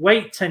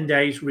 wait 10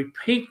 days,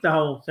 repeat the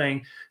whole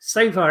thing.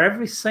 So far,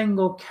 every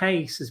single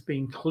case has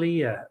been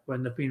clear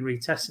when they've been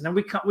retested. And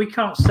we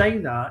can't say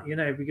that, you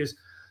know, because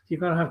you've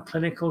got to have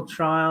clinical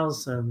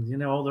trials and, you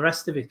know, all the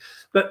rest of it.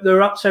 But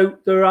there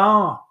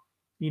are,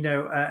 you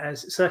know,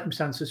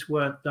 circumstances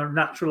where the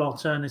natural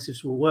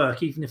alternatives will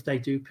work, even if they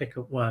do pick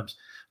up worms.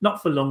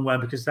 Not for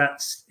lungworm, because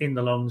that's in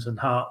the lungs and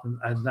heart,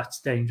 and that's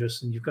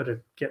dangerous, and you've got to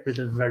get rid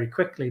of them very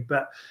quickly.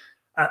 But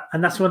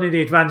and that's one of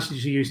the advantages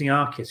of using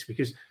our kits,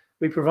 because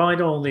we provide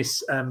all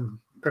this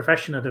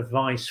professional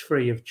advice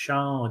free of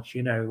charge,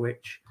 you know,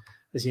 which,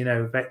 as you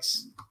know,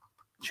 vets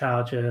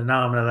charge an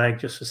arm and a leg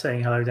just for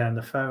saying hello down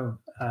the phone.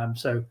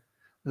 So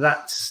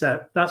that's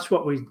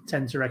what we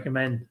tend to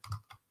recommend.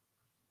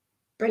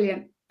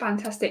 Brilliant,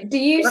 fantastic. Do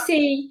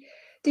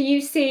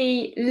you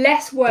see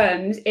less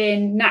worms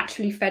in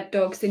naturally fed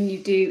dogs than you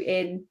do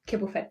in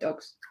kibble fed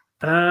dogs?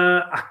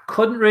 I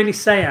couldn't really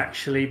say,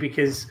 actually,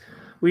 because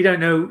we don't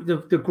know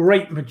the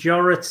great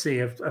majority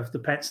of the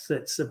pets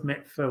that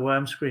submit for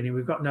worm screening.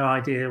 We've got no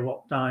idea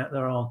what diet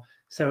they're on.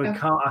 So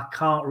I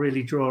can't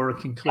really draw a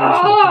conclusion.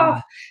 Oh,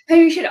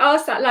 maybe you should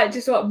ask that, like,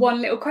 just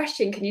one little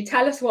question. Can you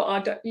tell us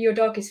what your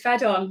dog is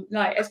fed on,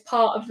 like, as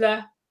part of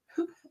the...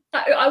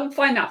 I would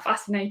find that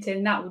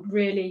fascinating. That would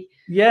really...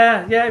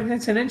 Yeah,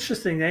 it's an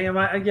interesting thing.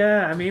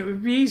 I mean, it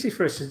would be easy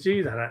for us to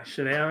do that,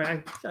 actually. I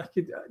mean, I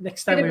could,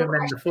 next time we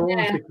amend the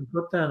forms, we can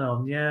put that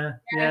on. Yeah.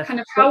 Kind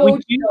of how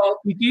old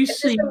we do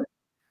see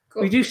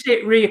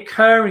it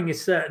reoccurring in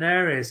certain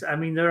areas. I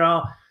mean, there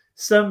are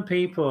some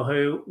people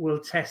who will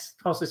test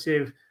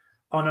positive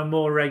on a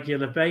more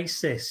regular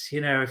basis, you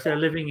know, if they're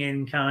living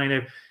in kind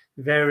of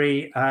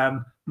very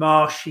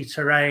marshy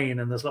terrain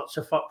and there's lots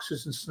of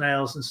foxes and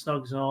snails and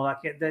snugs and all that,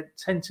 they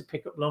tend to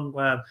pick up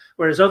lungworm,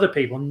 whereas other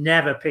people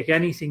never pick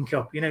anything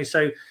up, you know.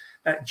 So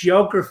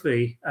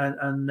geography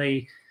and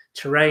the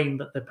terrain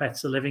that the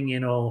pets are living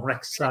in or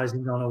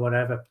exercising on or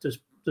whatever does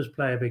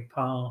play a big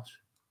part.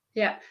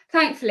 Yeah,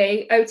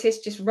 thankfully Otis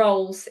just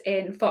rolls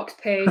in fox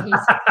poo.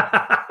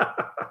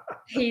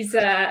 He's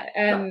that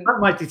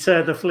might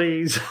deter the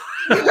fleas.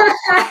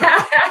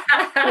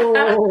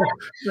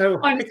 No,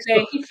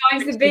 honestly, he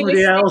finds the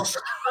biggest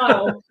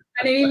smile, and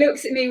then he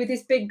looks at me with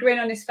this big grin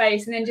on his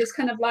face, and then just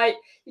kind of like,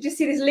 you just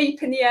see this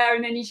leap in the air,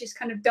 and then he just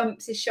kind of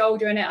dumps his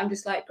shoulder in it. I'm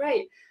just like,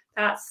 great,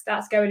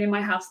 that's going in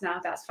my house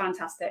now. That's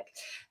fantastic.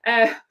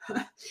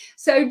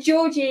 So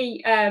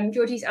Georgie's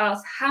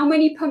asked, how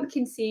many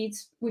pumpkin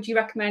seeds would you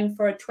recommend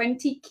for a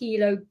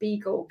 20-kilo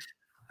beagle?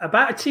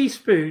 About a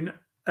teaspoon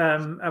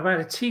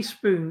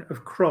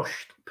of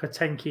crushed per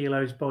 10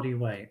 kilos body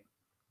weight.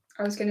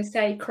 I was going to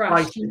say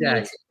crushed. You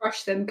need to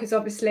crush them, because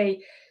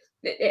obviously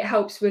it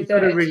helps with the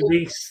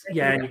release.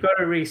 Yeah, you've got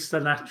to release the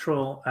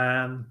natural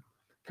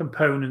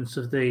components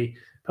of the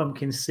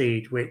pumpkin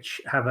seed, which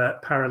have a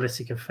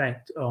paralytic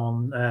effect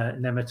on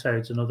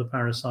nematodes and other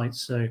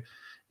parasites. So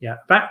Yeah,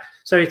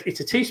 so it's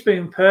a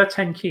teaspoon per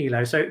 10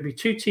 kilos. So it'd be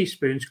 2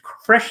 teaspoons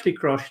freshly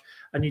crushed,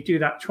 and you do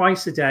that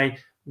twice a day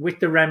with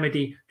the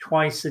remedy,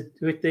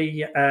 with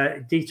the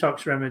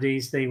detox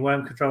remedies, the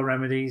worm control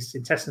remedies,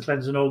 intestinal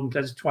cleanser and organ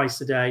cleanser twice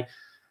a day,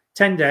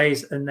 10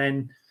 days, and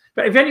then.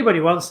 But if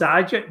anybody wants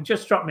that,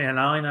 just drop me a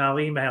line. I'll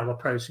email the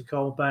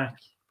protocol back.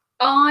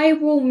 I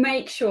will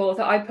make sure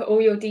that I put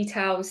all your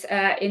details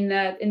in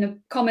the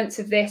comments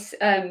of this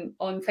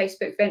on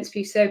Facebook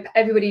VentsView, so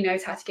everybody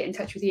knows how to get in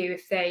touch with you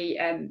if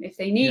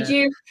they need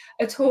you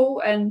at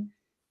all. And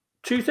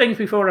 2 things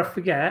before I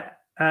forget.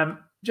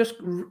 Just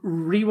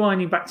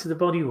rewinding back to the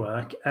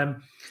bodywork.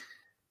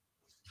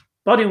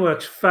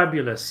 Bodywork's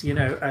fabulous, you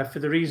know, for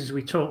the reasons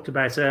we talked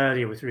about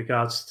earlier with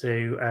regards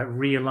to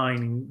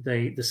realigning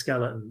the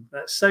skeleton.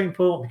 That's so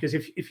important, because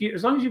if you,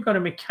 as long as you've got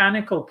a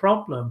mechanical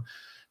problem,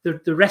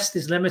 the rest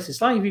is limited.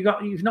 It's like if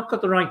you've not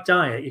got the right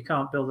diet, you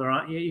can't build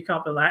you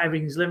can't build that.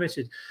 Everything's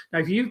limited. Now,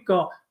 if you've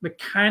got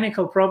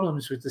mechanical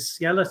problems with the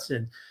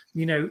skeleton,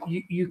 you know,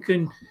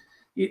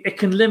 it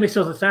can limit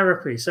other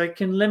therapies. So it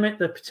can limit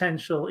the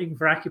potential even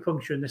for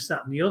acupuncture and this,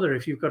 that, and the other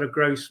if you've got a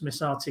gross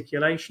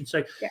misarticulation.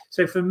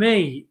 So for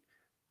me,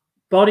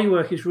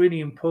 bodywork is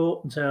really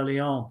important early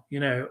on, you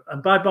know.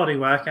 And by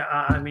bodywork,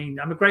 I mean,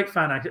 I'm a great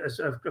fan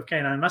of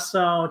canine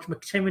massage,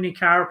 McTimoney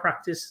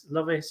chiropractic,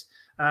 love it.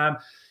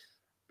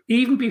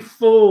 Even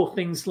before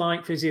things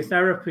like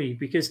physiotherapy,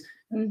 because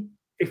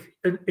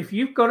if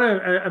you've got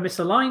a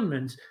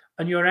misalignment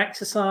and you're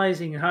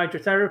exercising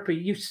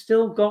hydrotherapy, you've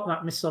still got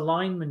that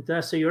misalignment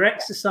there. So you're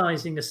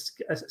exercising a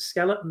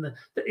skeleton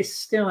that is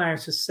still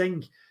out of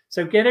sync.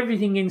 So get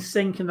everything in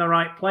sync in the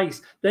right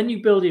place. Then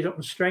you build it up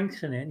and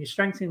strengthen it, and you're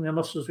strengthening the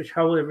muscles which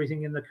hold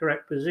everything in the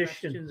correct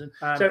positions.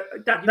 So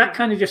that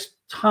kind of just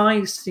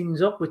ties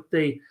things up with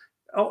the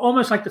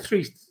almost like the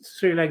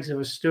three legs of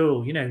a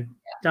stool, you know,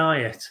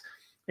 diet,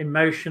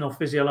 emotional,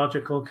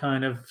 physiological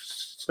kind of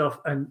stuff,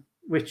 and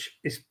which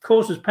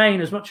causes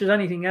pain as much as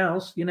anything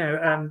else, you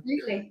know.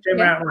 Jim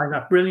outlined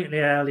that brilliantly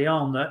early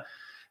on, that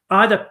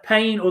either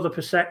pain or the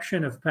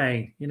perception of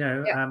pain, you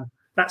know.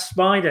 That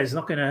spider is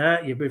not going to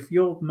hurt you, but if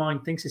your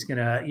mind thinks it's going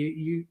to hurt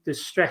you, the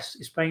stress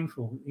is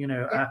painful, you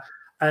know.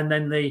 And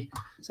then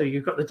so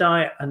you've got the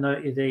diet and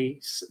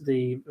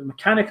the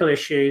mechanical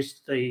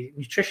issues, the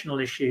nutritional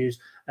issues,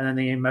 and then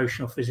the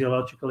emotional,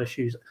 physiological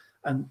issues,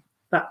 and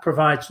that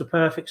provides the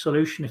perfect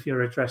solution if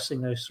you're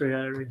addressing those 3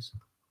 areas.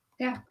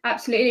 Yeah,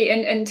 absolutely.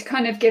 And to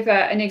kind of give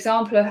an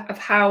example of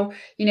how,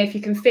 you know, if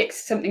you can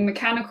fix something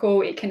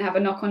mechanical, it can have a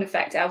knock-on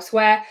effect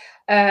elsewhere.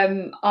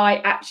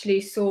 I actually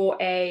saw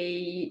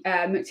a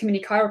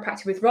McTimoney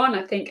chiropractor with Ron,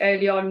 I think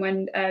early on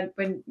when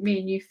me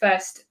and you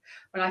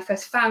when I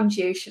first found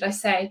you, should I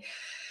say,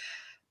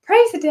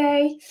 praise the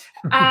day.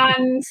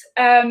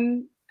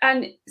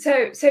 And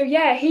so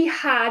yeah, he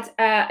had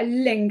a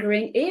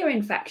lingering ear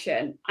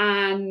infection,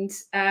 and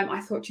I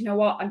thought, you know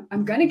what,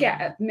 I'm going to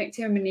get a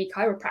McTimoney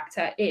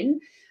chiropractor in,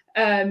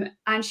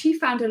 and she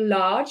found a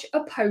large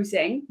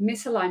opposing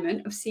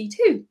misalignment of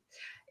C2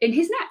 in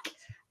his neck,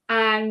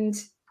 and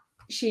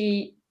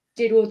she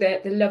did all the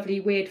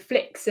lovely weird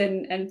flicks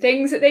and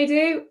things that they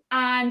do,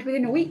 and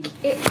within a week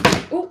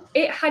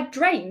it had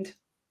drained.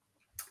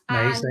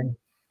 Amazing.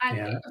 And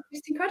it was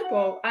just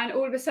incredible, and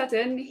all of a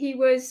sudden he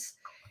was,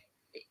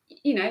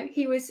 you know,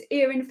 he was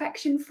ear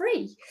infection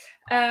free,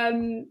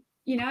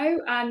 you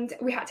know, and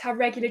we had to have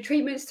regular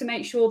treatments to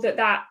make sure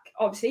that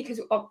obviously, because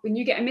when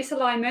you get a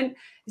misalignment,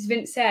 as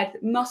Vince said,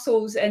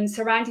 muscles and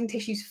surrounding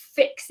tissues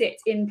fix it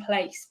in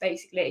place,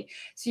 basically.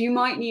 So you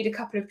might need a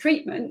couple of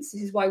treatments.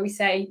 This is why we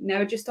say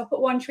never just stop at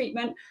one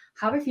treatment,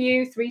 have a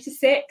few, 3 to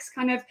 6,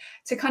 kind of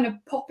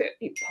pop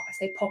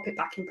it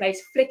back in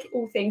place, flick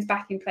all things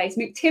back in place.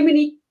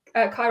 McTimoney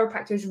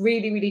chiropractor is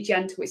really, really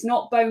gentle. It's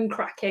not bone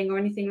cracking or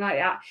anything like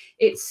that.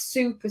 It's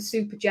super,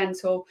 super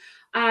gentle.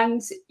 And,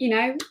 you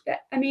know,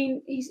 I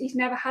mean, he's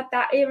never had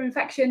that ear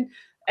infection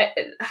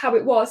how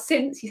it was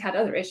since. He's had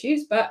other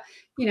issues, but,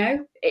 you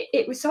know,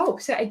 it was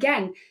solved. So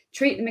again,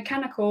 treat the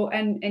mechanical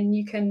and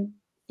you can,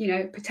 you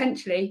know,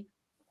 potentially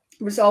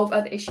resolve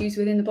other issues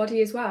within the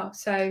body as well.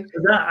 So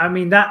that, I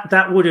mean,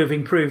 that would have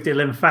improved the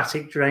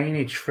lymphatic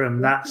drainage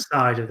from that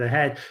side of the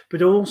head,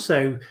 but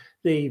also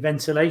the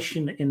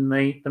ventilation in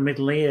the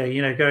middle ear,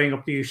 you know, going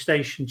up the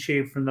eustachian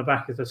tube from the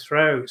back of the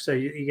throat. So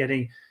you're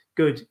getting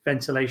good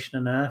ventilation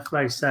and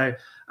airflow. So,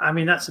 I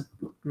mean, that's a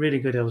really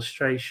good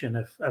illustration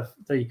of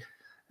the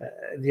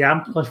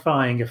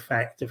amplifying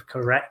effect of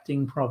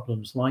correcting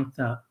problems like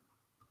that.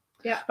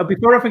 Yeah.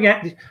 Before I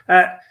forget,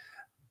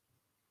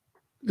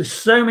 there's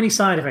so many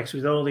side effects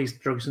with all these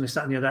drugs and this,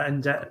 that, and the other.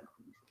 And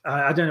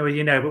I don't know whether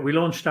you know, but we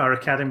launched our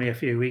academy a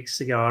few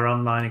weeks ago, our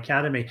online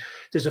academy.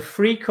 There's a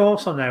free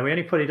course on there. We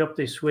only put it up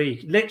this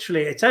week.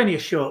 Literally, it's only a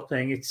short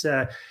thing. It's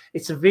a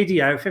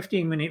video,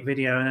 15-minute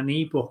video, and an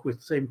ebook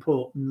with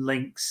important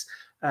links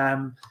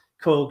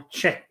called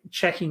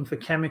Checking for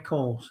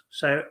Chemicals.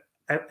 So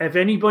if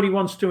anybody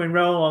wants to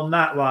enroll on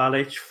that while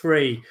it's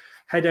free,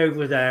 head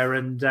over there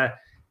and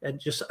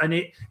it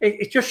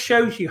just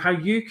shows you how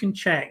you can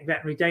check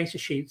veterinary data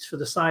sheets for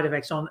the side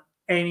effects on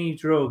any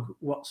drug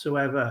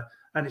whatsoever.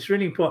 And it's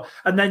really important.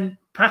 And then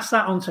pass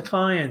that on to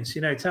clients,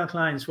 tell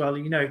clients, well,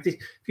 if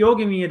you're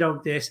giving your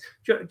dog this,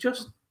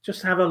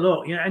 just have a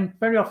look, and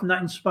very often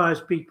that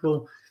inspires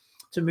people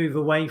to move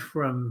away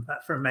from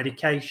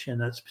medication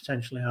that's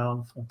potentially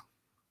harmful.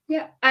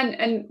 Yeah.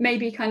 And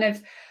maybe kind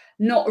of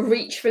not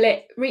reach for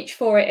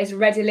it as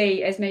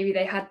readily as maybe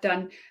they had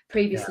done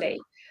previously.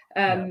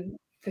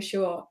 For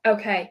sure.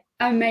 Okay.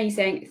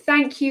 Amazing.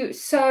 Thank you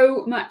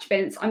so much,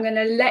 Vince. I'm going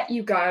to let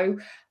you go.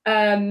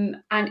 And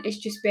it's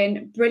just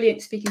been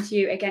brilliant speaking to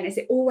you again, as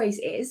it always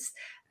is.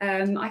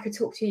 I could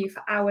talk to you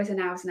for hours and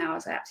hours and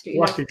hours. I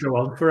absolutely love it. Go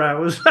on for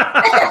hours.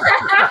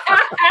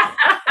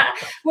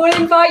 We'll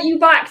invite you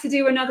back to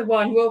do another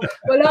one.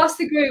 We'll ask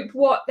the group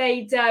what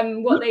they'd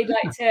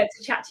like to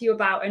chat to you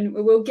about, and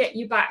we'll get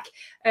you back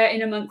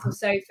in a month or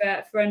so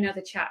for another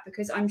chat,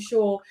 because I'm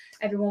sure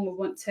everyone will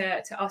want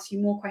to ask you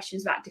more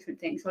questions about different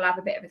things. We'll have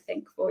a bit of a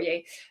think for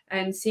you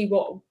and see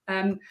what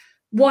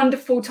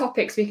wonderful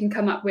topics we can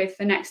come up with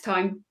for next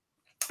time.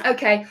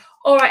 Okay.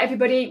 All right,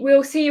 everybody.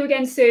 We'll see you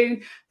again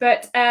soon.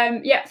 But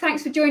yeah,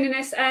 thanks for joining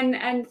us,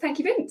 and thank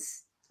you,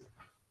 Vince.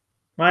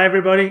 Bye,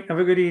 everybody. Have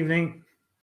a good evening.